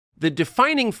The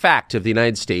defining fact of the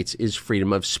United States is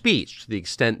freedom of speech. To the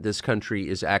extent this country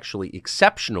is actually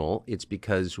exceptional, it's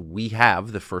because we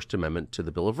have the First Amendment to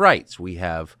the Bill of Rights. We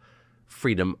have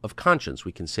freedom of conscience.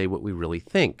 We can say what we really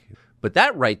think. But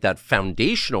that right, that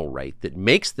foundational right that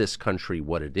makes this country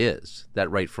what it is,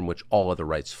 that right from which all other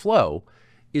rights flow,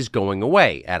 is going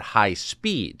away at high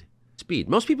speed.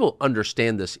 Most people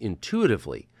understand this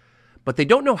intuitively, but they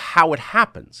don't know how it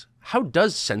happens. How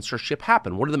does censorship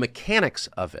happen? What are the mechanics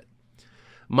of it?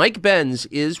 Mike Benz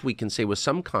is, we can say with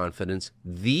some confidence,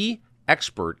 the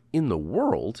expert in the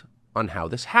world on how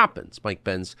this happens. Mike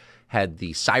Benz had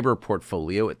the cyber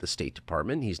portfolio at the State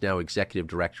Department. He's now executive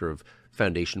director of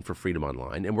Foundation for Freedom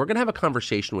Online, and we're going to have a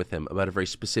conversation with him about a very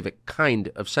specific kind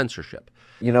of censorship.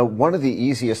 You know, one of the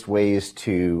easiest ways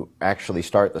to actually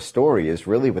start the story is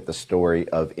really with the story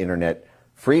of internet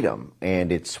freedom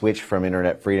and its switch from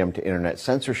internet freedom to internet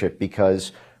censorship,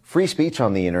 because free speech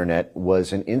on the internet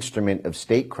was an instrument of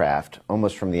statecraft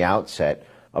almost from the outset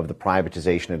of the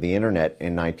privatization of the internet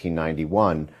in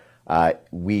 1991.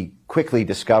 We quickly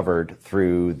discovered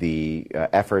through the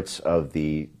efforts of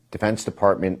the Defense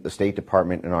Department, the State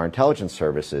Department, and our intelligence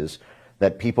services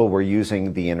that people were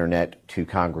using the internet to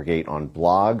congregate on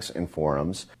blogs and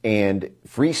forums, and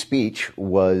free speech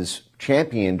was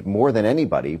championed more than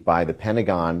anybody by the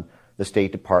Pentagon, the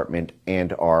State Department,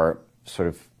 and our sort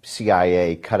of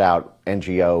CIA cutout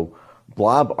NGO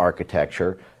blob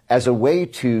architecture as a way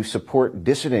to support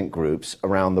dissident groups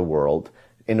around the world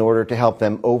in order to help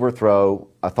them overthrow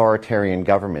authoritarian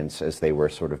governments as they were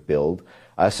sort of billed.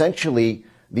 Essentially,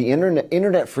 the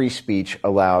internet free speech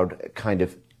allowed kind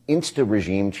of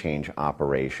insta-regime change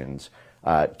operations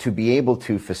to be able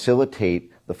to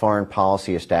facilitate the foreign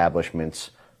policy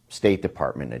establishment's State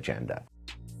Department agenda.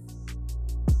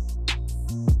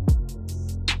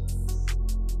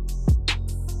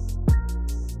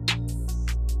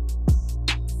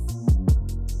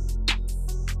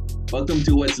 Welcome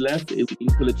to What's Left, a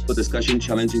political discussion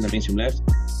challenging the mainstream left.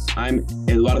 I'm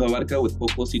Eduardo Abarca with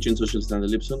co-host teacher and socialist Andy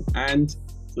Lipson and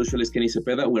socialist Kenny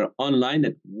Cepeda. We're online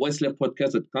at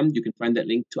what'sleftpodcast.com. You can find that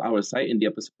link to our site in the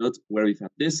episode notes where we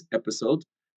found this episode.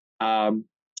 And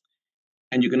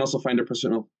you can also find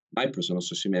my personal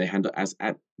social media handle as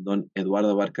at Don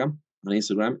Eduardo Abarca on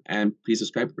Instagram. And please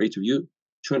subscribe, rate, review,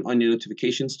 turn on your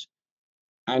notifications,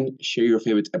 and share your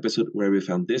favorite episode where we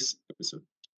found this episode.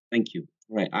 Thank you.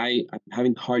 All right, I'm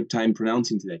having a hard time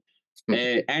pronouncing today.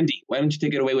 Andy, why don't you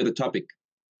take it away with the topic?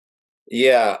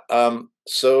 Yeah.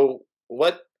 So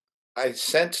what I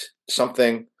sent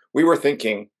something, we were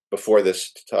thinking before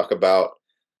this to talk about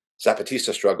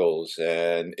Zapatista struggles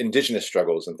and indigenous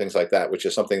struggles and things like that, which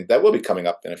is something that will be coming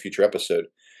up in a future episode.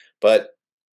 But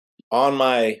on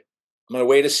my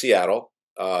way to Seattle,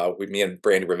 me and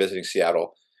Brandy were visiting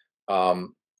Seattle.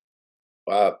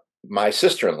 My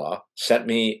sister-in-law sent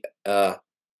me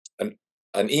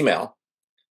an email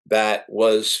that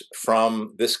was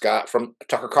from this guy, from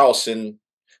Tucker Carlson.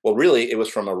 Well, really, it was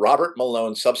from a Robert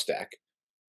Malone Substack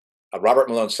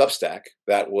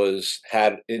that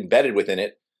had embedded within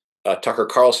it a Tucker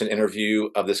Carlson interview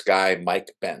of this guy,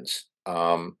 Mike Benz.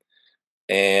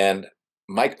 And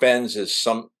Mike Benz is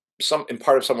some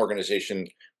part of some organization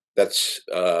that's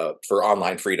for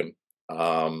online freedom.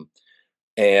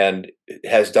 And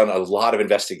has done a lot of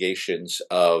investigations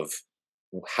of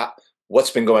what's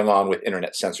been going on with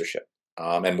internet censorship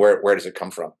and where does it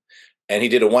come from. And he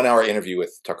did a 1-hour interview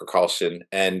with Tucker Carlson,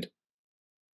 and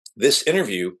this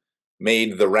interview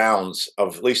made the rounds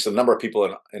of at least a number of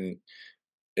people in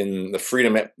the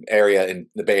freedom area in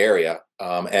the Bay Area,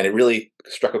 and it really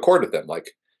struck a chord with them.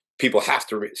 Like, people have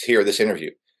to hear this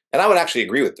interview, and I would actually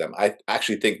agree with them. I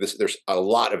actually think there's a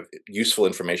lot of useful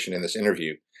information in this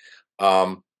interview.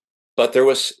 But there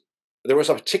was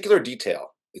a particular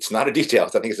detail. It's not a detail. I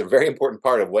think it's a very important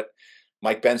part of what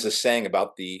Mike Benz is saying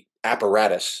about the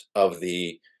apparatus of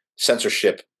the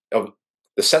censorship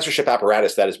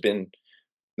apparatus that has been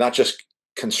not just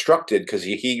constructed, because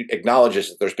he acknowledges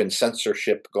that there's been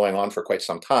censorship going on for quite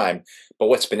some time, but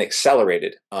what's been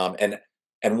accelerated, and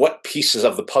what pieces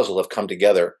of the puzzle have come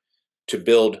together to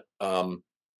build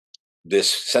this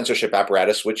censorship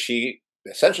apparatus, which he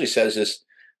essentially says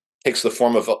takes the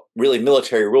form of a really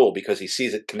military rule, because he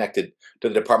sees it connected to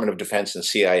the Department of Defense and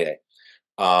CIA,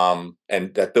 and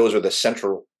that those are the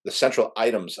central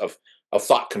items of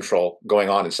thought control going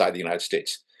on inside the United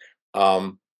States.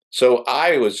 So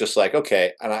I was just like,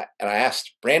 okay, and I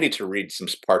asked Brandy to read some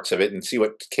parts of it and see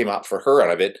what came out for her out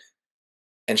of it,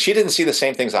 and she didn't see the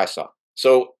same things I saw.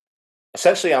 So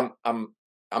essentially, I'm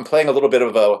playing a little bit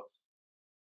of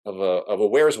a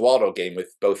Where's Waldo game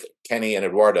with both Kenny and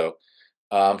Eduardo,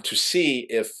 to see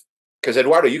if because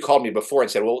Eduardo, you called me before and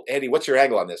said, well, Andy, what's your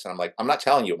angle on this? And I'm like, I'm not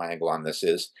telling you what my angle on this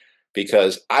is,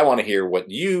 because I want to hear what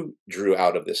you drew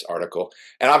out of this article.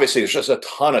 And obviously, there's just a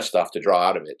ton of stuff to draw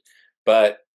out of it.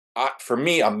 But for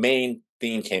me, a main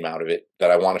theme came out of it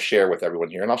that I want to share with everyone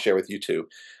here, and I'll share with you too.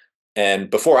 And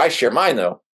before I share mine,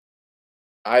 though,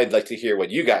 I'd like to hear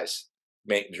what you guys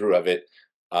drew of it,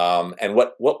 and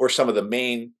what were some of the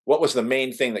main, what was the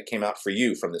main thing that came out for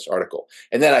you from this article?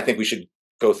 And then I think we should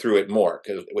go through it more,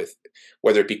 because with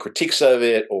whether it be critiques of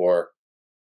it or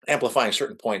amplifying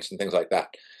certain points and things like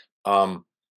that.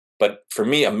 But for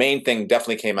me, a main thing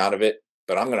definitely came out of it,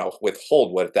 but I'm going to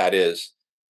withhold what that is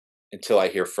until I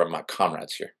hear from my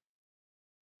comrades here.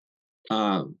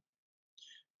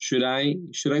 Should I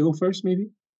go first, maybe?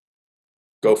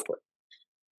 Go for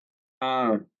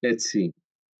it. Let's see.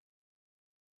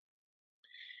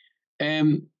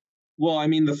 Well, I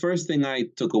mean, the first thing I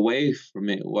took away from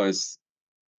it was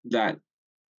that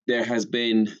there has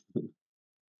been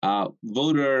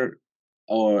voter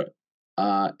or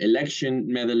election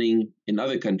meddling in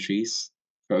other countries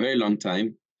for a very long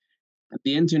time.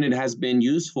 The internet has been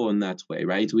useful in that way,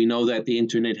 right? We know that the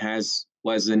internet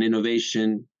was an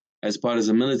innovation as part of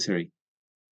the military.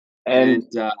 And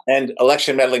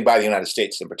election meddling by the United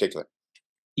States in particular.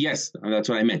 Yes, that's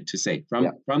what I meant to say.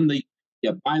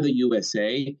 By the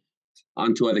USA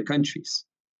onto other countries.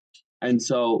 And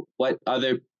so what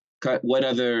other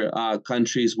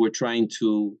countries were trying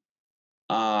to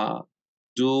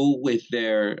do with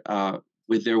their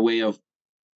way of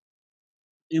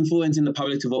influencing the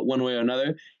public to vote one way or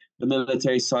another, the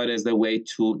military saw it as the way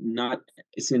to not,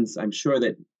 since I'm sure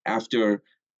that after,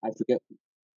 I forget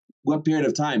what period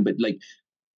of time, but like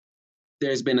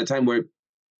there's been a time where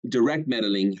direct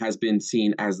meddling has been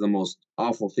seen as the most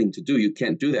awful thing to do. You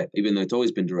can't do that, even though it's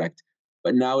always been direct.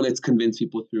 But now let's convince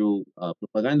people through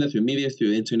propaganda, through media,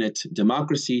 through internet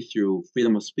democracy, through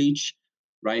freedom of speech,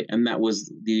 right? And that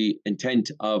was the intent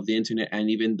of the internet, and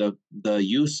even the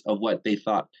use of what they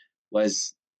thought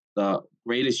was the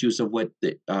greatest use of what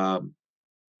the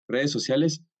redes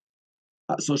sociales,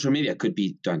 social media could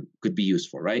be used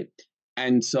for, right?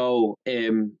 And so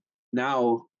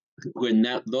now, when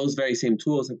those very same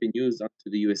tools have been used up to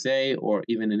the USA, or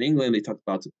even in England, they talked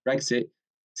about Brexit,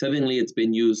 suddenly it's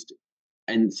been used,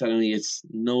 and suddenly it's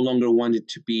no longer wanted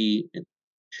to be,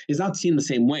 it's not seen the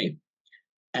same way.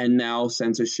 And now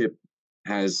censorship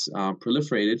has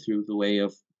proliferated through the way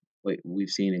of what we've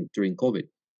seen during COVID.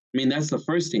 I mean, that's the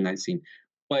first thing I've seen.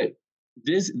 But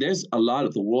there's a lot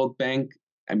of the World Bank.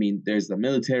 I mean, there's the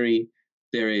military.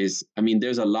 There's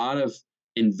a lot of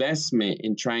investment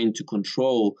in trying to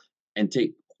control and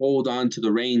hold on to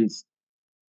the reins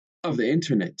of the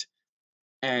internet,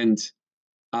 and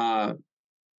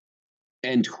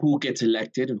who gets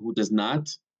elected and who does not,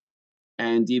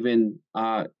 and even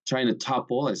trying to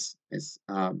topple, as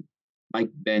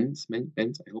Mike Benz, I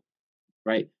hope,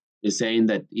 right, is saying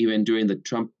that even during the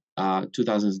Trump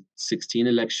 2016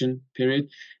 election period,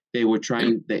 they were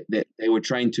trying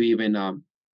to even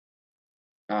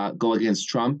go against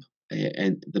Trump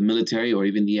and the military, or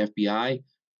even the FBI.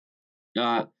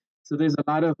 So there's a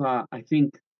lot of, I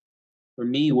think, for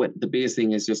me, what the biggest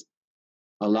thing is just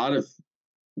a lot of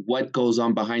what goes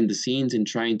on behind the scenes in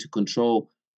trying to control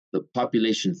the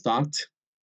population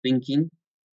thinking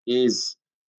is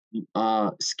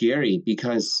scary,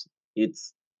 because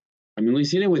we've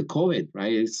seen it with COVID,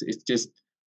 right? It's just,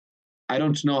 I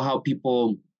don't know how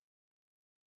people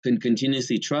can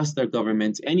continuously trust their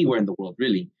governments anywhere in the world,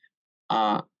 really,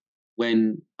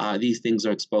 when these things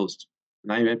are exposed.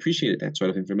 And I appreciated that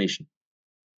sort of information.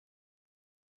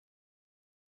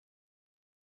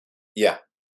 Yeah,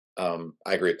 I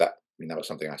agree with that. I mean, that was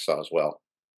something I saw as well.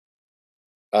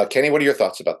 Kenny, what are your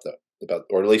thoughts about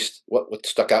or at least what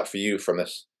stuck out for you from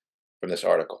this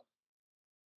article?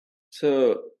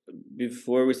 So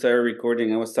before we started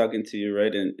recording, I was talking to you,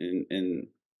 right, and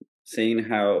saying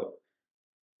how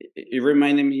it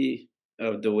reminded me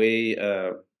of the way,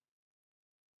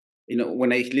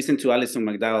 when I listen to Alison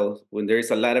McDowell, when there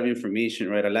is a lot of information,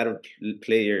 right, a lot of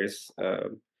players,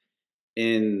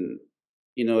 and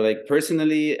like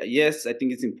personally, yes, I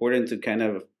think it's important to kind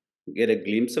of get a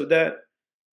glimpse of that,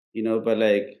 but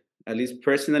like, at least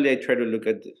personally, I try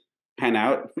to pan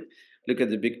out, look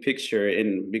at the big picture.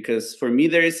 And because for me,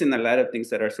 there isn't a lot of things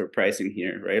that are surprising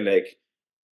here, right? Like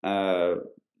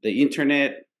the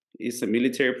internet is a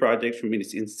military project from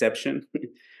its inception.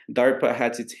 DARPA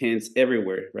has its hands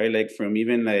everywhere, right? Like from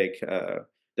even like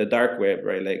the dark web,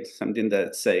 right? Like something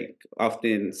that's like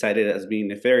often cited as being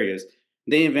nefarious.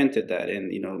 They invented that.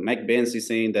 And, Mike Benz is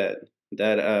saying that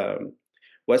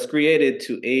was created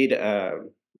to aid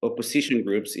opposition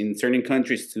groups in certain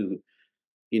countries to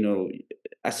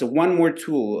as a one more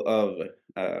tool of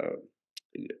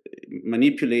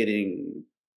manipulating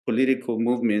political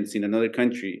movements in another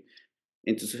country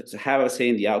and to have a say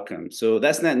in the outcome. So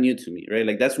that's not new to me, right?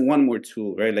 Like that's one more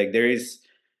tool, right? Like there is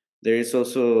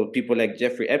also people like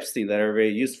Jeffrey Epstein that are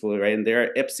very useful, right? And there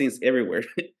are Epsteins everywhere,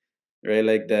 right?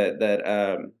 Like that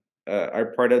are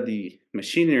part of the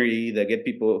machinery that get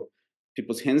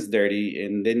people's hands dirty,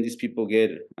 and then these people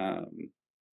get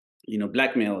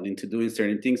blackmailed into doing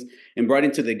certain things and brought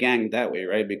into the gang that way,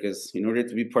 right? Because in order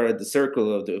to be part of the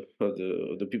circle of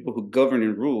the people who govern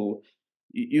and rule,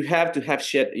 you have to have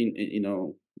shit in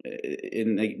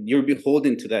like you're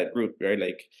beholden to that group, right?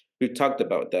 Like we've talked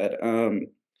about that.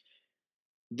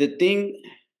 The thing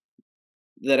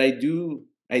that I do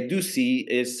see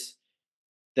is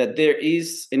that there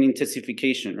is an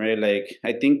intensification, right? Like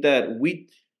I think that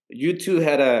you two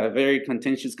had a very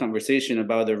contentious conversation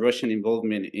about the Russian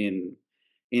involvement in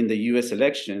the U.S.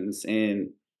 elections, and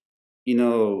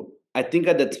I think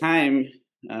at the time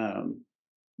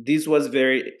this was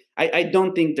very. I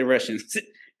don't think the Russians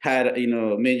had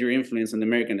major influence on the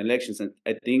American elections, and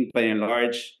I think by and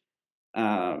large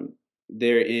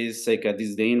there is like a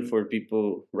disdain for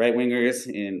people right wingers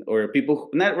and or people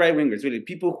not right wingers really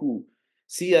people who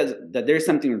see as that there's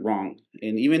something wrong,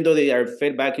 and even though they are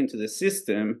fed back into the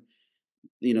system,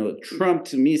 Trump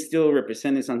to me still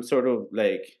represented some sort of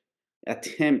like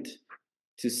attempt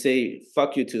to say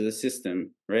fuck you to the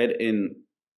system, right? And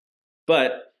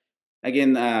but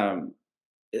again,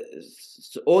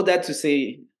 so all that to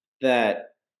say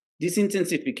that this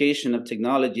intensification of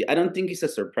technology, I don't think it's a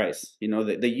surprise.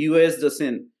 The U.S.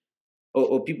 doesn't,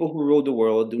 or people who rule the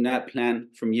world do not plan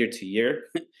from year to year.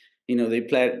 They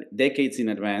plan decades in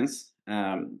advance.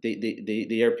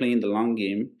 They are playing the long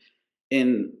game,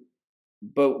 and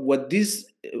but what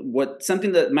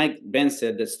something that Mike Benz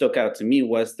said that stuck out to me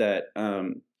was that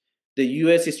the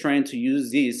U.S. is trying to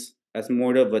use this as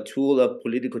more of a tool of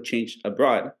political change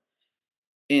abroad.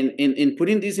 In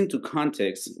putting this into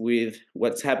context with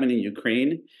what's happening in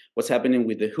Ukraine, what's happening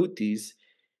with the Houthis,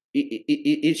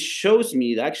 it shows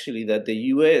me actually that the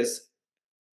U.S.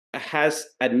 has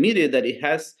admitted that it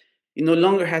no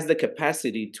longer has the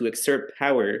capacity to exert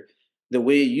power the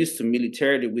way it used to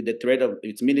militarily with the threat of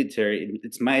its military,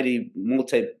 its mighty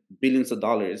multi-billions of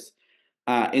dollars.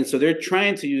 And so they're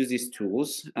trying to use these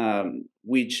tools,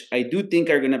 which I do think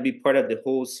are going to be part of the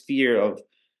whole sphere of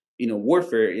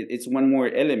warfare. It's one more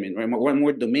element, right? One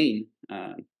more domain.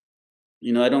 I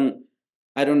don't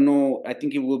know. I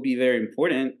think it will be very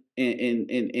important,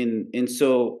 and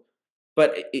so,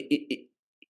 but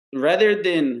rather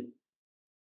than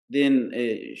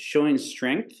showing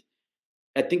strength,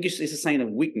 I think it's a sign of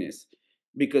weakness,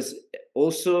 because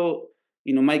also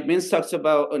Mike Benz talks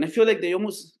about, and I feel like they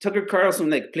almost Tucker Carlson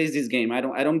like plays this game. I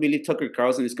don't believe Tucker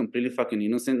Carlson is completely fucking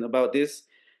innocent about this.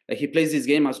 Like he plays this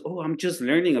game as, oh, I'm just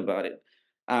learning about it.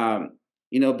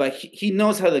 But he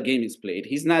knows how the game is played.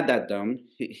 He's not that dumb.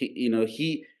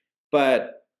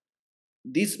 But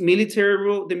this military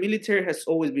rule, the military has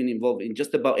always been involved in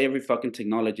just about every fucking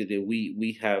technology that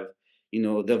we have.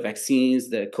 The vaccines,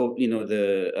 the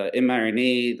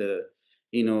mRNA, the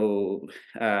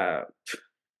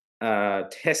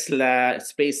Tesla,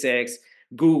 SpaceX,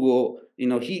 Google.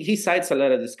 He cites a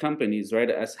lot of these companies, right,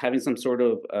 as having some sort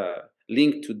of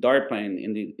link to DARPA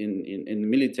in the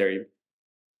military.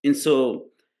 And so,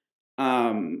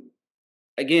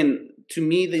 again, to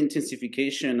me, the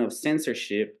intensification of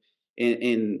censorship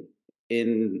in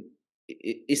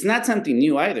it's not something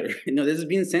new either. There's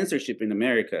been censorship in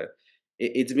America.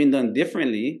 It's been done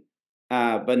differently,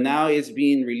 but now it's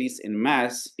being released in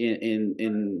mass.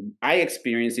 In I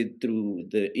experienced it through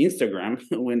the Instagram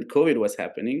when COVID was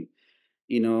happening.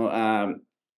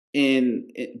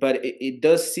 But it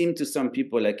does seem to some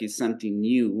people like it's something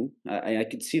new. I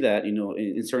could see that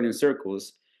in certain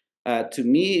circles. To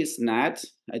me, it's not.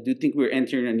 I do think we're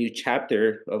entering a new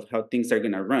chapter of how things are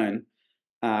going to run.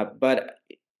 But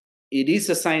it is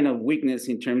a sign of weakness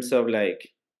in terms of like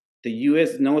the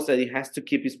U.S. knows that it has to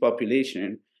keep its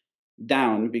population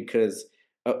down because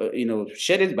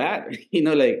shit is bad.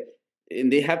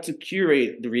 And they have to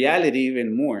curate the reality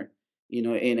even more.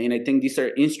 And I think these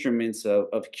are instruments of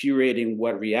curating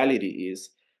what reality is,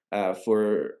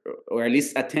 or at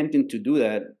least attempting to do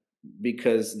that,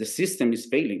 because the system is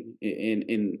failing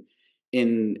in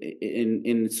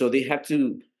so they have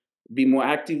to be more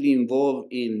actively involved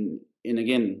in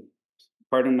again,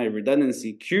 pardon my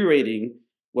redundancy, curating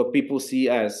what people see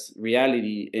as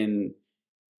reality in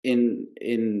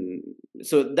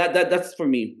so that's for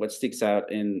me what sticks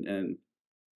out, and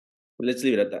let's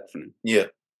leave it at that for now. Yeah.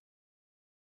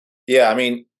 Yeah. I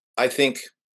mean, I think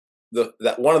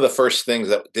that one of the first things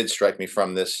that did strike me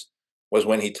from this was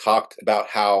when he talked about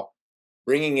how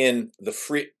bringing in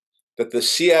the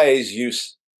CIA's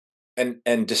use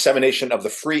and dissemination of the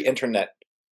free internet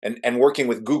and working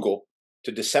with Google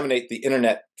to disseminate the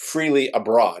internet freely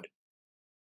abroad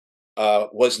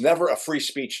was never a free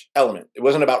speech element. It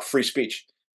wasn't about free speech.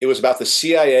 It was about the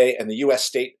CIA and the US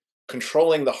state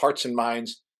controlling the hearts and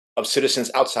minds of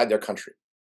citizens outside their country.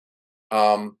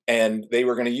 And they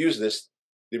were going to use this.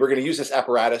 They were going to use this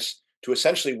apparatus to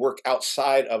essentially work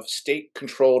outside of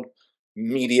state-controlled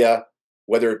media,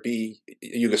 whether it be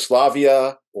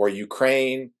Yugoslavia or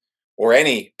Ukraine or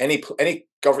any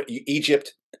government,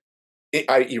 Egypt,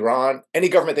 Iran, any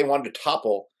government they wanted to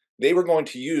topple. They were going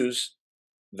to use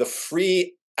the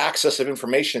free access of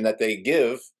information that they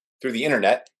give through the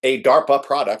internet, a DARPA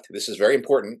product. This is very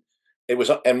important. It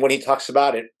was, and when he talks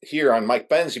about it here on Mike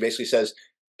Benz, he basically says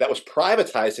that was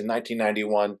privatized in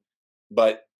 1991,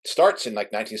 but starts in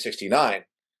like 1969.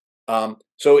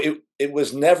 So it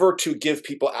was never to give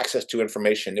people access to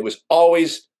information. It was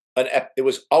always an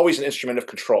instrument of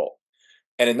control.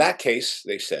 And in that case,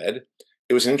 they said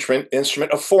it was an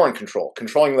instrument of foreign control,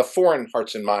 controlling the foreign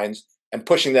hearts and minds and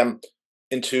pushing them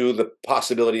into the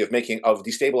possibility of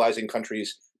destabilizing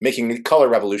countries, making color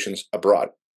revolutions abroad.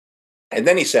 And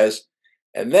then he says,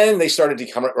 and then they started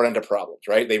to run into problems,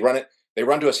 right? They run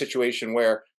to a situation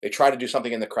where they try to do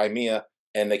something in the Crimea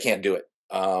and they can't do it.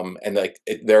 And like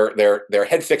their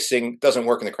head fixing doesn't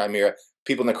work in the Crimea.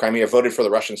 People in the Crimea voted for the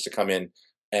Russians to come in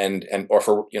or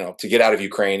for, to get out of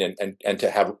Ukraine and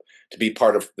to be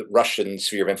part of the Russian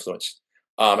sphere of influence.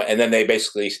 And then he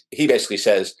basically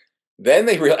says, and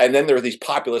then there were these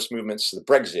populist movements, the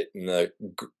Brexit and the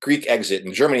Greek exit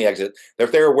and Germany exit,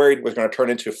 that they were worried was going to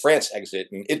turn into France exit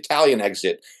and Italian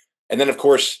exit. And then, of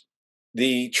course,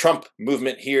 the Trump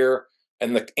movement here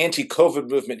and the anti-COVID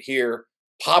movement here,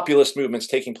 populist movements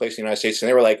taking place in the United States. And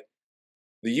they were like,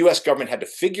 the US government had to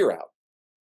figure out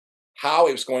how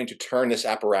it was going to turn this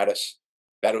apparatus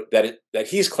that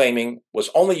he's claiming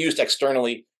was only used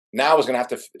externally, now is going to have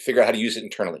to figure out how to use it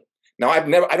internally. Now,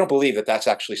 I don't believe that that's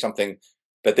actually something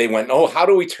that they went, oh, how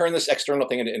do we turn this external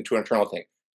thing into an internal thing?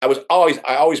 I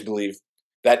always believed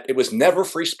that it was never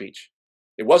free speech.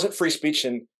 It wasn't free speech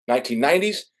in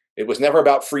 1990s. It was never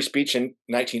about free speech in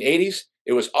 1980s.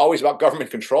 It was always about government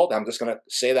control. I'm just going to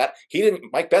say that.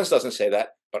 Mike Benz doesn't say that,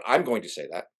 but I'm going to say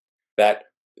that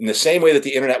in the same way that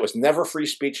the internet was never free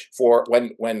speech for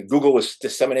when Google was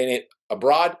disseminating it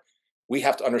abroad, we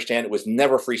have to understand it was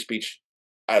never free speech,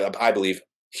 I believe,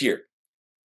 here.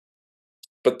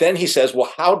 But then he says,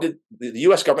 well, how did the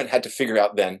U.S. government had to figure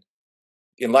out then,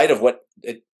 in light of what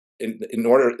in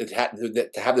order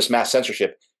to have this mass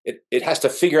censorship, it has to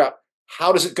figure out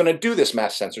how is it going to do this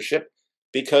mass censorship,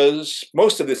 because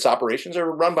most of its operations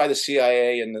are run by the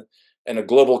CIA and a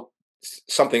global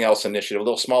something else initiative,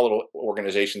 a small little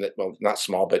organization that, well, not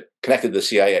small, but connected to the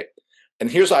CIA.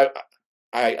 And here's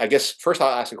I guess first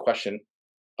I'll ask a question.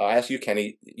 I'll ask you,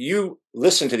 Kenny. You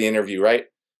listened to the interview, right?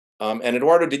 And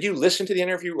Eduardo, did you listen to the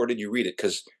interview or did you read it?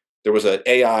 Because there was an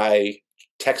AI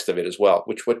text of it as well.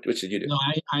 Which did you do? No,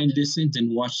 I listened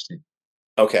and watched it.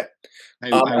 Okay.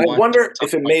 I wonder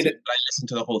if it made it. I listened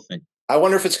to the whole thing. I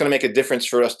wonder if it's going to make a difference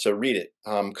for us to read it.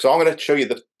 Because I'm going to show you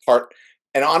the part.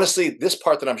 And honestly, this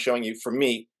part that I'm showing you, for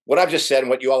me, what I've just said and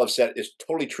what you all have said is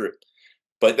totally true.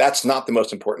 But that's not the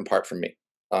most important part for me.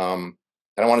 And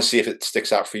I want to see if it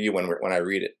sticks out for you when I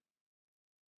read it.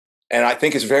 And I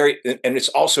think it's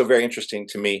also very interesting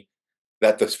to me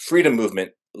that the freedom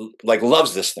movement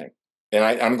loves this thing. And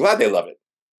I'm glad they love it.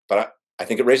 But I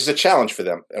think it raises a challenge for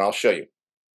them. And I'll show you.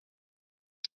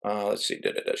 Let's see,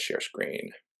 share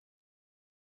screen.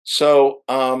 So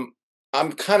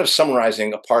I'm kind of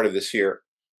summarizing a part of this here.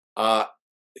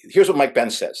 Here's what Mike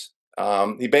Benz says.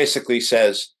 He basically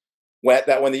says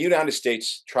that when the United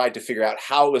States tried to figure out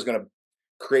how it was going to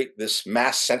create this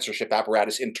mass censorship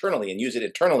apparatus internally and use it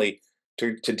internally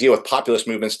to deal with populist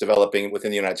movements developing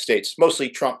within the United States, mostly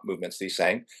Trump movements, he's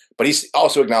saying. But he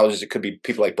also acknowledges it could be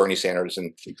people like Bernie Sanders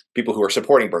and people who are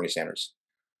supporting Bernie Sanders.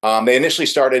 They initially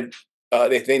started,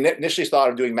 they initially thought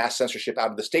of doing mass censorship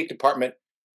out of the State Department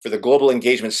for the Global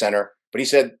Engagement Center. But he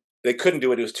said they couldn't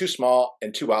do it. It was too small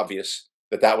and too obvious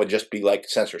that would just be like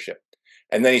censorship.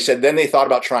 And then he said, then they thought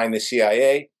about trying the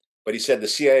CIA, but he said the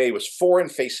CIA was foreign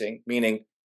facing, meaning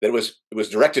that it was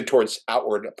directed towards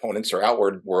outward opponents or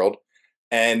outward world.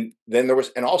 And then there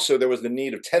was the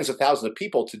need of tens of thousands of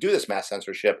people to do this mass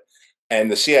censorship.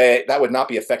 And the CIA, that would not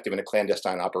be effective in a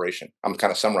clandestine operation. I'm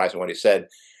kind of summarizing what he said.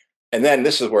 And then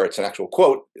this is where it's an actual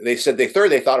quote. They said they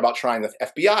thought about trying the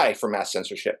FBI for mass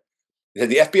censorship. They said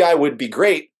the FBI would be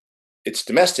great, it's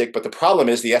domestic, but the problem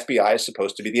is the FBI is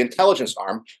supposed to be the intelligence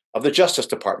arm of the Justice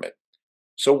Department.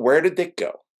 So where did they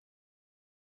go?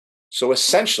 So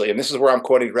essentially, and this is where I'm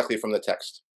quoting directly from the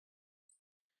text.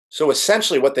 So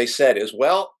essentially what they said is,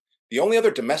 well, the only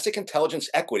other domestic intelligence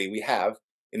equity we have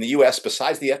in the US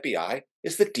besides the FBI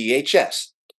is the DHS,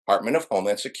 Department of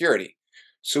Homeland Security.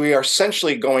 So we are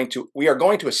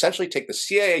going to essentially take the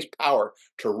CIA's power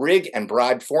to rig and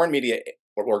bribe foreign media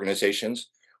organizations,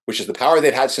 which is the power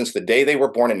they've had since the day they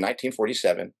were born in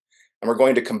 1947, and we're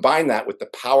going to combine that with the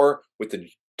power with the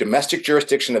domestic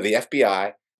jurisdiction of the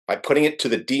FBI by putting it to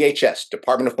the DHS,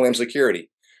 Department of Homeland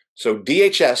Security. So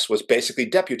DHS was basically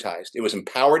deputized. It was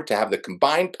empowered to have the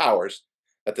combined powers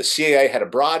that the CIA had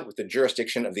abroad with the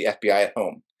jurisdiction of the FBI at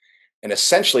home. And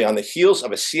essentially, on the heels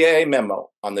of a CIA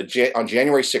memo on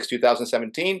January 6,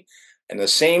 2017, and the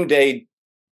same day,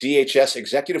 DHS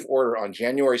executive order on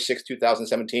January 6,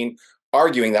 2017,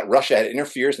 arguing that Russia had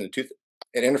interfered in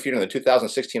the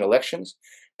 2016 elections,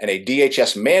 and a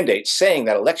DHS mandate saying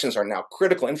that elections are now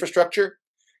critical infrastructure,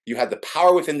 you had the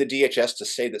power within the DHS to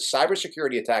say that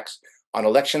cybersecurity attacks on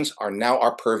elections are now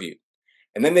our purview.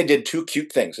 And then they did two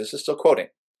cute things. This is still quoting.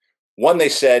 One, they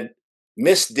said,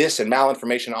 mis, dis, and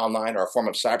malinformation online are a form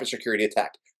of cybersecurity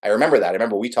attack. I remember that. I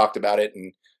remember we talked about it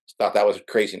and thought that was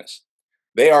craziness.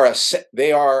 They are a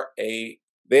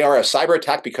cyber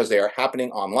attack because they are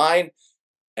happening online.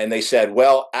 And they said,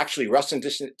 well, actually, Russian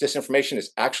disinformation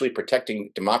is actually protecting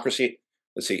democracy.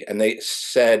 Let's see. And they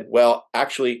said, well,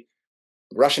 actually,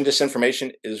 Russian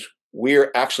disinformation is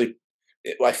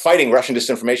by fighting Russian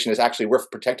disinformation is actually we're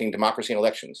protecting democracy and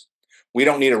elections. We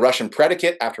don't need a Russian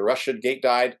predicate after Russiagate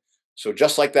died. So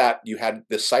just like that, you had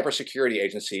this cybersecurity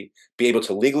agency be able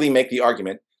to legally make the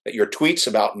argument that your tweets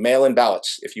about mail-in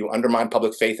ballots, if you undermine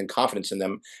public faith and confidence in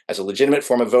them as a legitimate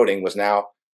form of voting, was now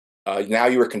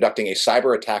you were conducting a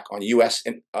cyber attack on U.S.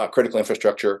 Critical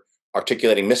infrastructure,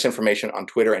 articulating misinformation on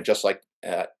Twitter, and just like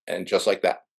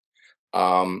that.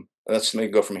 Let me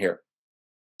go from here.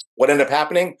 What ended up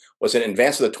happening was in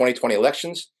advance of the 2020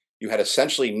 elections, you had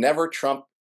essentially never Trump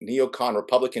neocon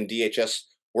Republican DHS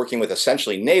working with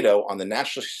essentially NATO on the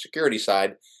national security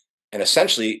side, and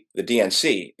essentially the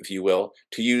DNC, if you will,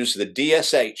 to use the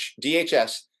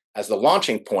DHS as the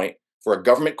launching point for a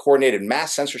government-coordinated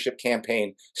mass censorship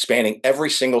campaign spanning every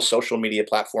single social media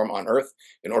platform on Earth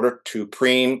in order to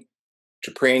preen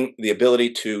the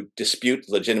ability to dispute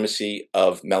the legitimacy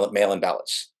of mail-in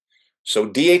ballots. So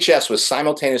DHS was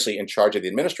simultaneously in charge of the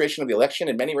administration of the election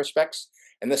in many respects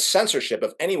and the censorship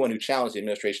of anyone who challenged the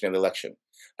administration of the election.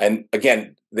 And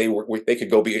again, they could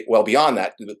go well beyond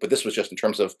that, but this was just in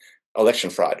terms of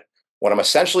election fraud. What I'm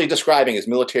essentially describing is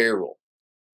military rule.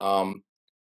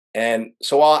 And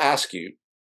so I'll ask you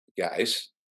guys,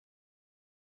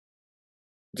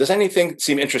 does anything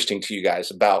seem interesting to you guys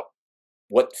about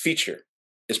what feature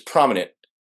is prominent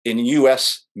in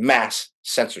U.S. mass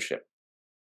censorship?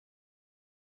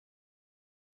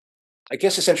 I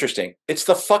guess it's interesting. It's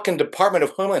the fucking Department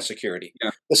of Homeland Security.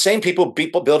 Yeah. The same people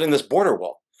building this border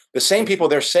wall. The same people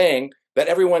they're saying that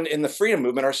everyone in the freedom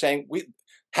movement are saying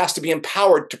has to be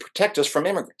empowered to protect us from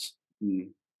immigrants.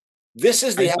 Mm. This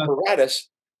is the apparatus.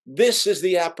 This is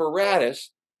the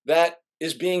apparatus that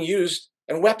is being used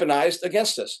and weaponized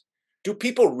against us. Do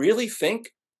people really think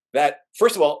that,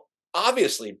 first of all,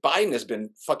 obviously Biden has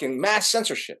been fucking mass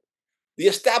censorship. The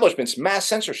establishment's mass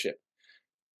censorship.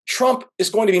 Trump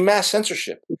is going to be mass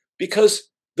censorship because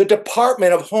the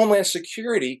Department of Homeland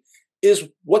Security is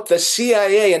what the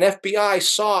CIA and FBI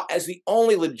saw as the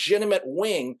only legitimate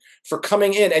wing for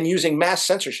coming in and using mass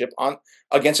censorship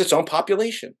against its own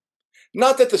population.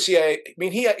 Not that the CIA, I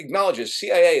mean, he acknowledges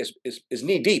CIA is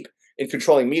knee deep in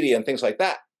controlling media and things like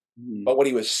that. Mm. But what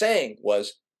he was saying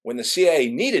was when the CIA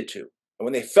needed to, and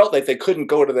when they felt like they couldn't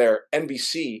go to their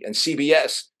NBC and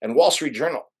CBS and Wall Street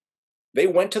Journal, they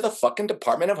went to the fucking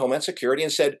Department of Homeland Security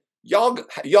and said, y'all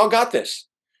got this.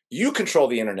 You control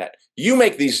the internet. You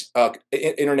make these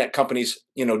internet companies,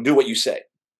 do what you say.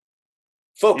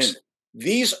 Folks,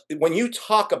 when you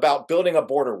talk about building a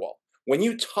border wall, when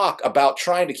you talk about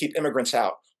trying to keep immigrants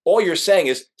out, all you're saying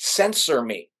is censor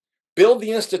me. Build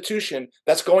the institution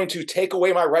that's going to take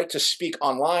away my right to speak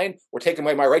online or take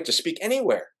away my right to speak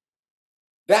anywhere.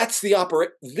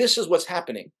 This is what's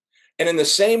happening. And in the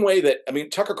same way that,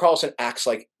 Tucker Carlson acts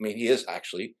like, he is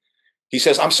actually, he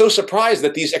says, I'm so surprised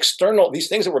that these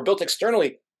things that were built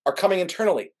externally are coming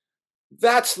internally.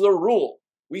 That's the rule.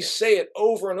 We say it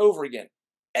over and over again.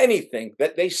 Anything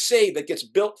that they say that gets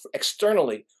built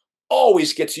externally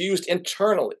always gets used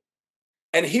internally.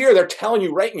 And here they're telling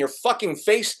you right in your fucking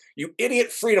face, you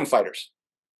idiot freedom fighters.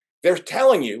 They're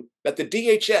telling you that the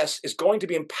DHS is going to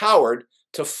be empowered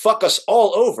to fuck us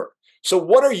all over. So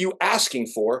what are you asking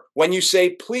for when you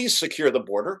say, please secure the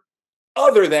border,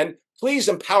 other than please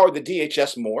empower the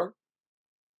DHS more?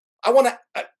 I want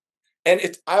to,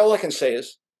 and all I can say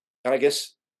is, and I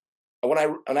guess when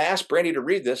I asked Brandy to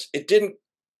read this, it didn't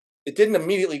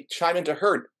immediately chime into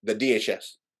her, the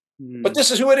DHS. But this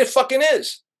is who it fucking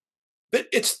is.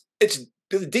 It's the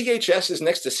DHS is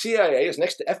next to CIA, is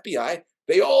next to FBI.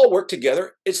 They all work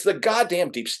together. It's the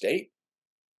goddamn deep state.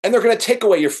 And they're going to take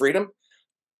away your freedom.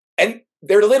 And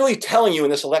they're literally telling you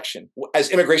in this election, as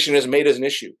immigration is made as an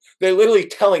issue, they're literally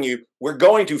telling you, we're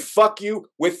going to fuck you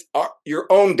with your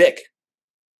own dick.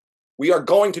 We are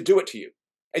going to do it to you.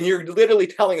 And you're literally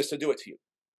telling us to do it to you.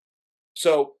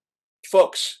 So,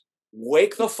 folks,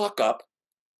 wake the fuck up.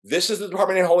 This is the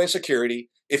Department of Homeland Security.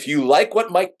 If you like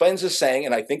what Mike Benz is saying,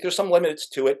 and I think there's some limits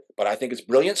to it, but I think it's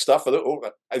brilliant stuff,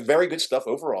 very good stuff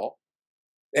overall.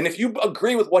 And if you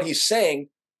agree with what he's saying,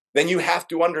 then you have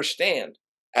to understand,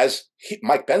 as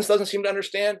Mike Benz doesn't seem to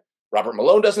understand, Robert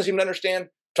Malone doesn't seem to understand,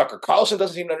 Tucker Carlson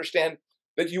doesn't seem to understand,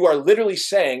 that you are literally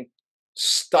saying,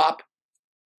 stop.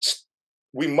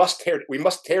 We must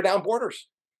tear down borders.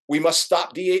 We must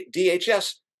stop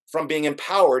DHS from being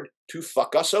empowered to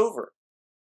fuck us over.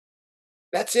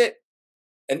 That's it.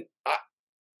 And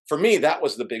for me, that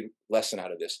was the big lesson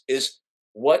out of this, is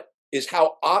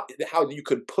how you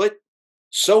could put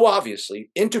so obviously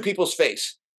into people's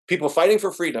face, people fighting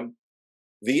for freedom,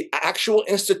 the actual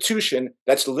institution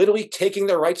that's literally taking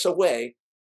their rights away.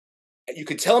 You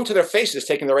could tell them to their faces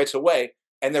taking their rights away,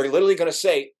 and they're literally going to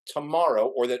say tomorrow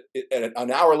or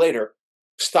an hour later,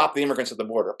 stop the immigrants at the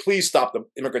border. Please stop the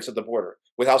immigrants at the border,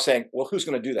 without saying, well, who's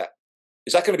going to do that?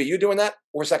 Is that going to be you doing that,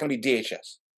 or is that going to be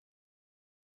DHS?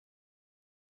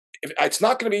 If it's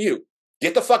not going to be you,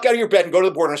 get the fuck out of your bed and go to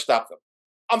the border and stop them.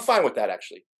 I'm fine with that,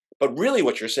 actually. But really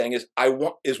what you're saying is,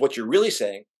 what you're really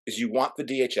saying is you want the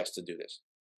DHS to do this.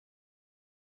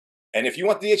 And if you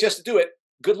want the DHS to do it,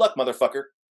 good luck, motherfucker.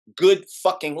 Good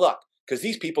fucking luck. Because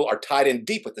these people are tied in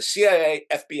deep with the CIA,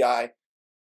 FBI,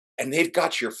 and they've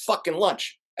got your fucking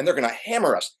lunch. And they're going to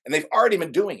hammer us. And they've already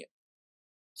been doing it.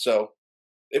 So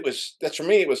for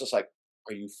me, it was just like,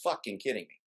 are you fucking kidding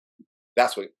me?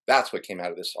 That's what came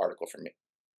out of this article for me.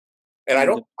 And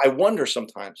I wonder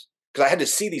sometimes, because I had to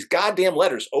see these goddamn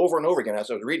letters over and over again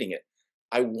as I was reading it.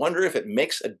 I wonder if it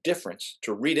makes a difference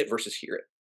to read it versus hear it.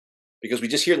 Because we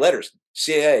just hear letters,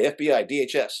 CIA, FBI,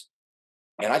 DHS.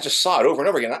 And I just saw it over and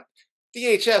over again.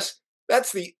 DHS,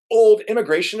 that's the old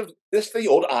the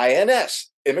old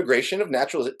INS, Immigration and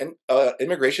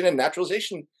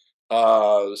Naturalization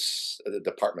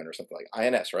Department or something like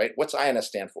INS, right? What's INS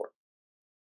stand for?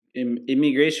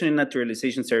 Immigration and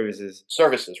Naturalization Services.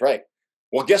 Services, right.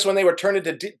 Well, guess when they were turned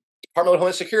into Department of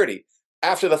Homeland Security?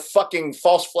 After the fucking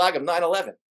false flag of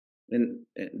 9/11. And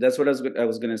that's what I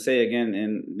was going to say again.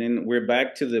 And then we're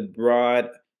back to the broad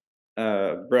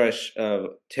brush of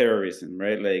terrorism,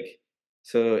 right? Like,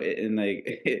 so, and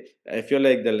like, I feel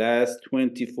like the last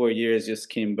 24 years just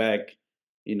came back,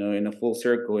 in a full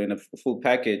circle, in a full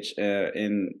package.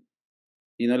 And,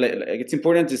 like it's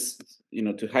important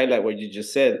to highlight what you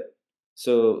just said.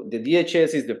 So the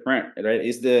DHS is the front, right?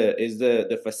 Is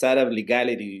the facade of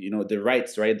legality, the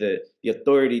rights, right? The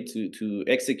authority to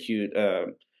execute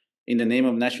in the name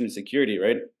of national security,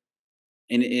 right?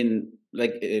 In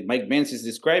like Mike Benz is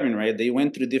describing, right? They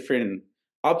went through different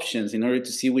options in order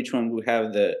to see which one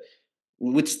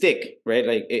would stick, right?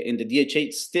 Like in the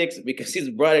DHS sticks because it's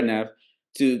broad enough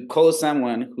to call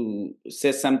someone who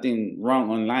says something wrong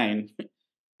online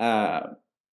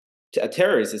a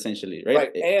terrorist, essentially, right?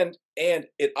 Right, and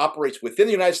it operates within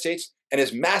the United States and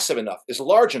is massive enough, is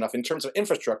large enough in terms of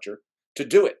infrastructure to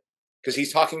do it. Because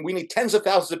he's talking, we need tens of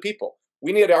thousands of people.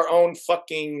 We need our own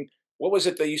fucking, what was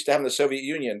it they used to have in the Soviet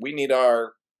Union? We need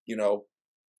our,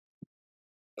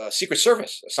 Secret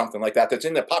Service or something like that that's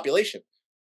in the population.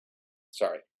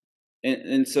 Sorry.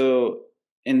 And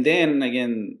then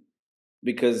again,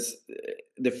 because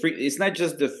it's not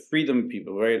just the freedom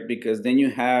people, right? Because then you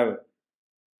have,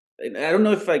 I don't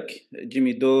know if like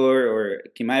Jimmy Dore or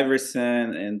Kim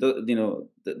Iverson and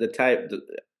the type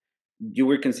you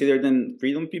were considered them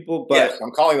freedom people, but yes, I'm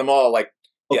calling them all like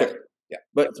okay. Yeah.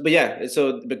 But yeah,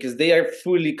 so because they are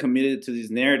fully committed to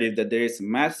this narrative that there is a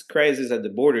mass crisis at the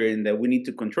border and that we need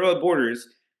to control the borders,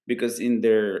 because in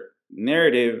their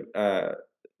narrative,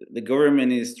 the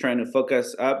government is trying to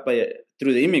focus up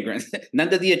through the immigrants, not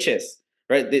the DHS,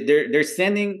 right? They're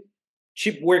sending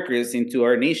cheap workers into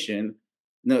our nation.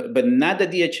 No, but not the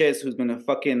DHS who's gonna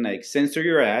fucking like censor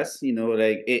your ass,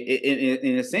 like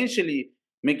in essentially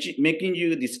making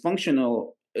you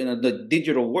dysfunctional in the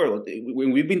digital world.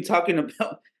 When we've been talking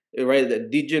about right? The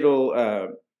digital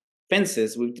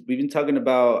fences. We've been talking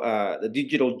about the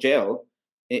digital jail,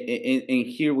 and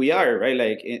here we are, right?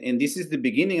 Like, and this is the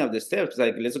beginning of the steps.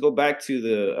 Like, let's go back to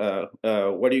the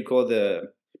what do you call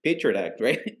the Patriot Act,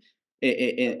 right?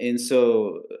 And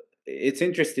so it's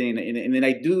interesting, and then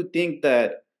I do think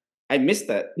that I missed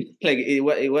that, like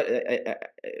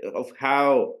of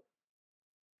how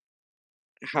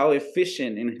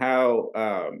efficient and how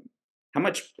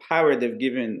much power they've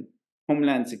given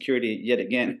Homeland Security yet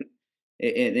again.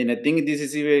 And I think this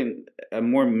is even a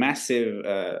more massive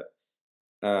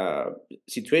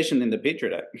situation than the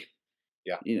Patriot Act.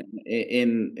 Yeah. You know,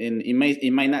 and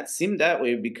it might not seem that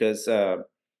way because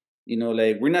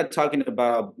like we're not talking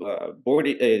about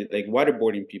boarding like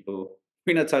waterboarding people.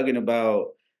 We're not talking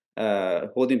about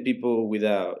holding people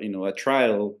without a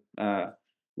trial.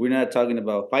 We're not talking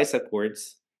about FISA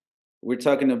courts. We're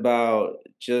talking about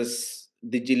just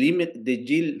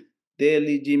delegitimizing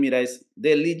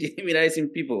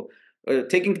people,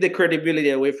 taking the credibility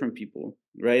away from people,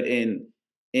 right? And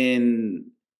and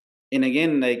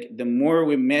again, like the more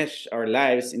we mesh our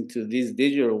lives into this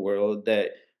digital world,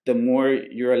 that the more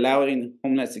you're allowing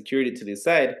Homeland Security to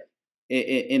decide.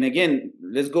 And again,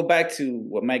 let's go back to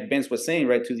what Mike Benz was saying,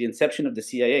 right? To the inception of the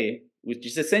CIA, which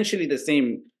is essentially the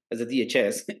same as the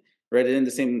DHS, right? In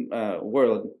the same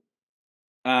world.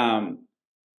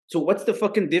 So what's the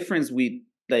fucking difference with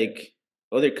like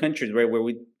other countries, right? Where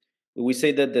we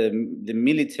say that the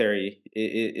military,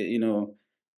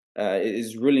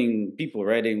 is ruling people,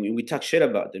 right? And we talk shit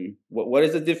about them. What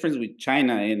is the difference with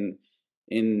China and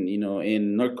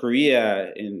in North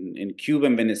Korea, in Cuba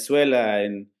and Venezuela,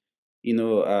 and you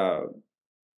know,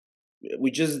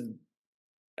 we just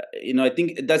I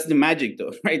think that's the magic,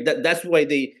 though, right? That's why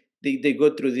they go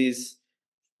through these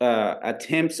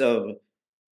attempts of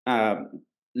um,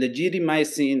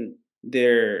 legitimizing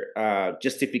their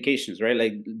justifications, right?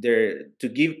 Like they're to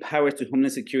give power to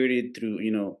Homeland Security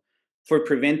through, for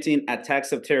preventing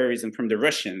attacks of terrorism from the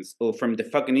Russians or from the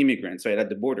fucking immigrants, right, at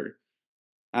the border.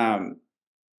 Um,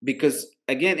 because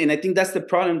again, and I think that's the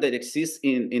problem that exists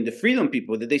in the freedom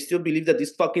people, that they still believe that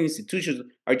these fucking institutions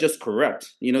are just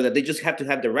corrupt, that they just have to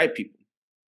have the right people.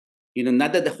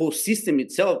 Not that the whole system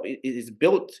itself is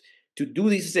built to do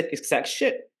this exact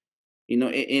shit. And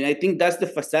I think that's the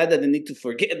facade that they need to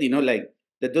forget, like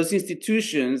that those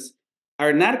institutions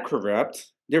are not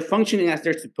corrupt. They're functioning as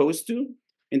they're supposed to,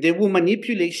 and they will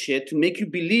manipulate shit to make you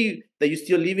believe that you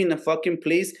still live in a fucking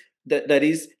place that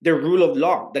is the rule of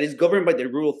law, that is governed by the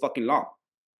rule of fucking law.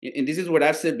 And this is what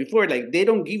I've said before. Like they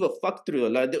don't give a fuck through the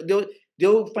law.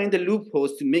 They'll find the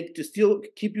loopholes to still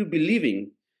keep you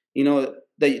believing,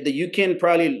 that you can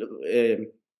probably,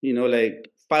 like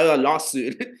file a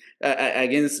lawsuit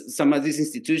against some of these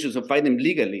institutions or fight them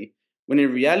legally. When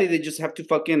in reality, they just have to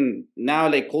fucking now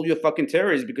like call you a fucking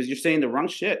terrorist because you're saying the wrong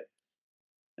shit.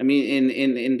 I mean,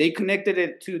 and they connected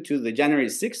it to the January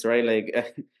 6th, right?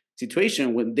 Like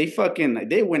situation when they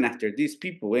went after these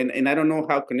people, and I don't know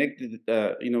how connected.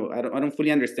 I don't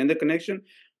fully understand the connection,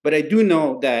 but I do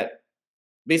know that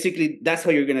basically that's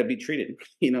how you're gonna be treated.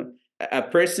 A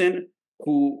person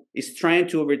who is trying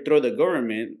to overthrow the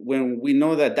government when we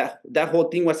know that whole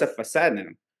thing was a facade now.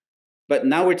 But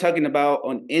now we're talking about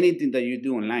on anything that you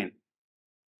do online.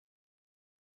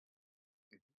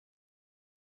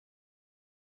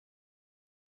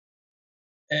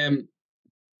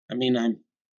 I mean,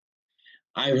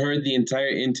 I've heard the entire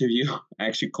interview. I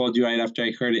actually called you right after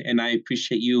I heard it, and I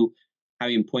appreciate you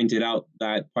having pointed out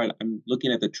that part. I'm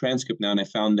looking at the transcript now, and I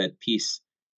found that piece.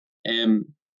 And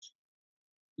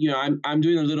I'm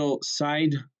doing a little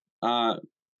side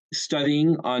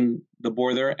studying on the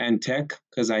border and tech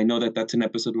because I know that that's an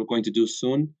episode we're going to do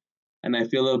soon, and I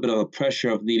feel a little bit of a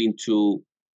pressure of needing to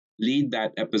lead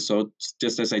that episode,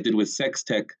 just as I did with sex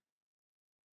tech.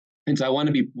 And so I want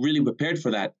to be really prepared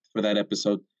for that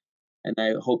episode. And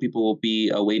I hope people will be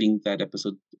awaiting that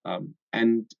episode.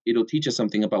 And it'll teach us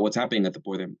something about what's happening at the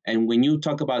border. And when you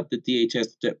talk about the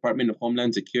DHS, Department of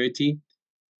Homeland Security,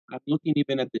 I'm looking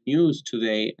even at the news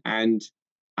today, and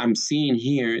I'm seeing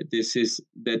here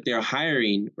that they're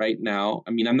hiring right now.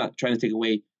 I mean, I'm not trying to take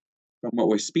away from what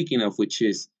we're speaking of, which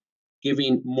is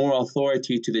giving more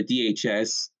authority to the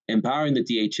DHS, empowering the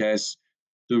DHS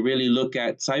to really look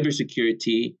at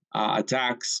cybersecurity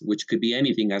attacks, which could be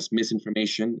anything as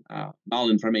misinformation,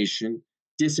 malinformation,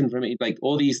 disinformation, like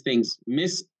all these things,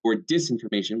 mis or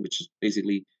disinformation, which is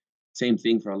basically same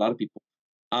thing for a lot of people.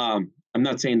 I'm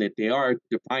not saying that they are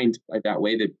defined by that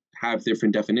way. They have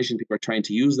different definitions. People are trying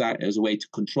to use that as a way to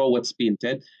control what's being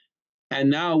said. And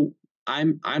now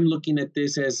I'm looking at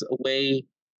this as a way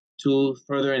to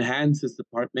further enhance this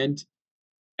department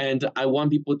And I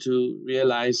want people to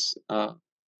realize,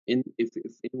 if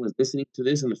anyone's listening to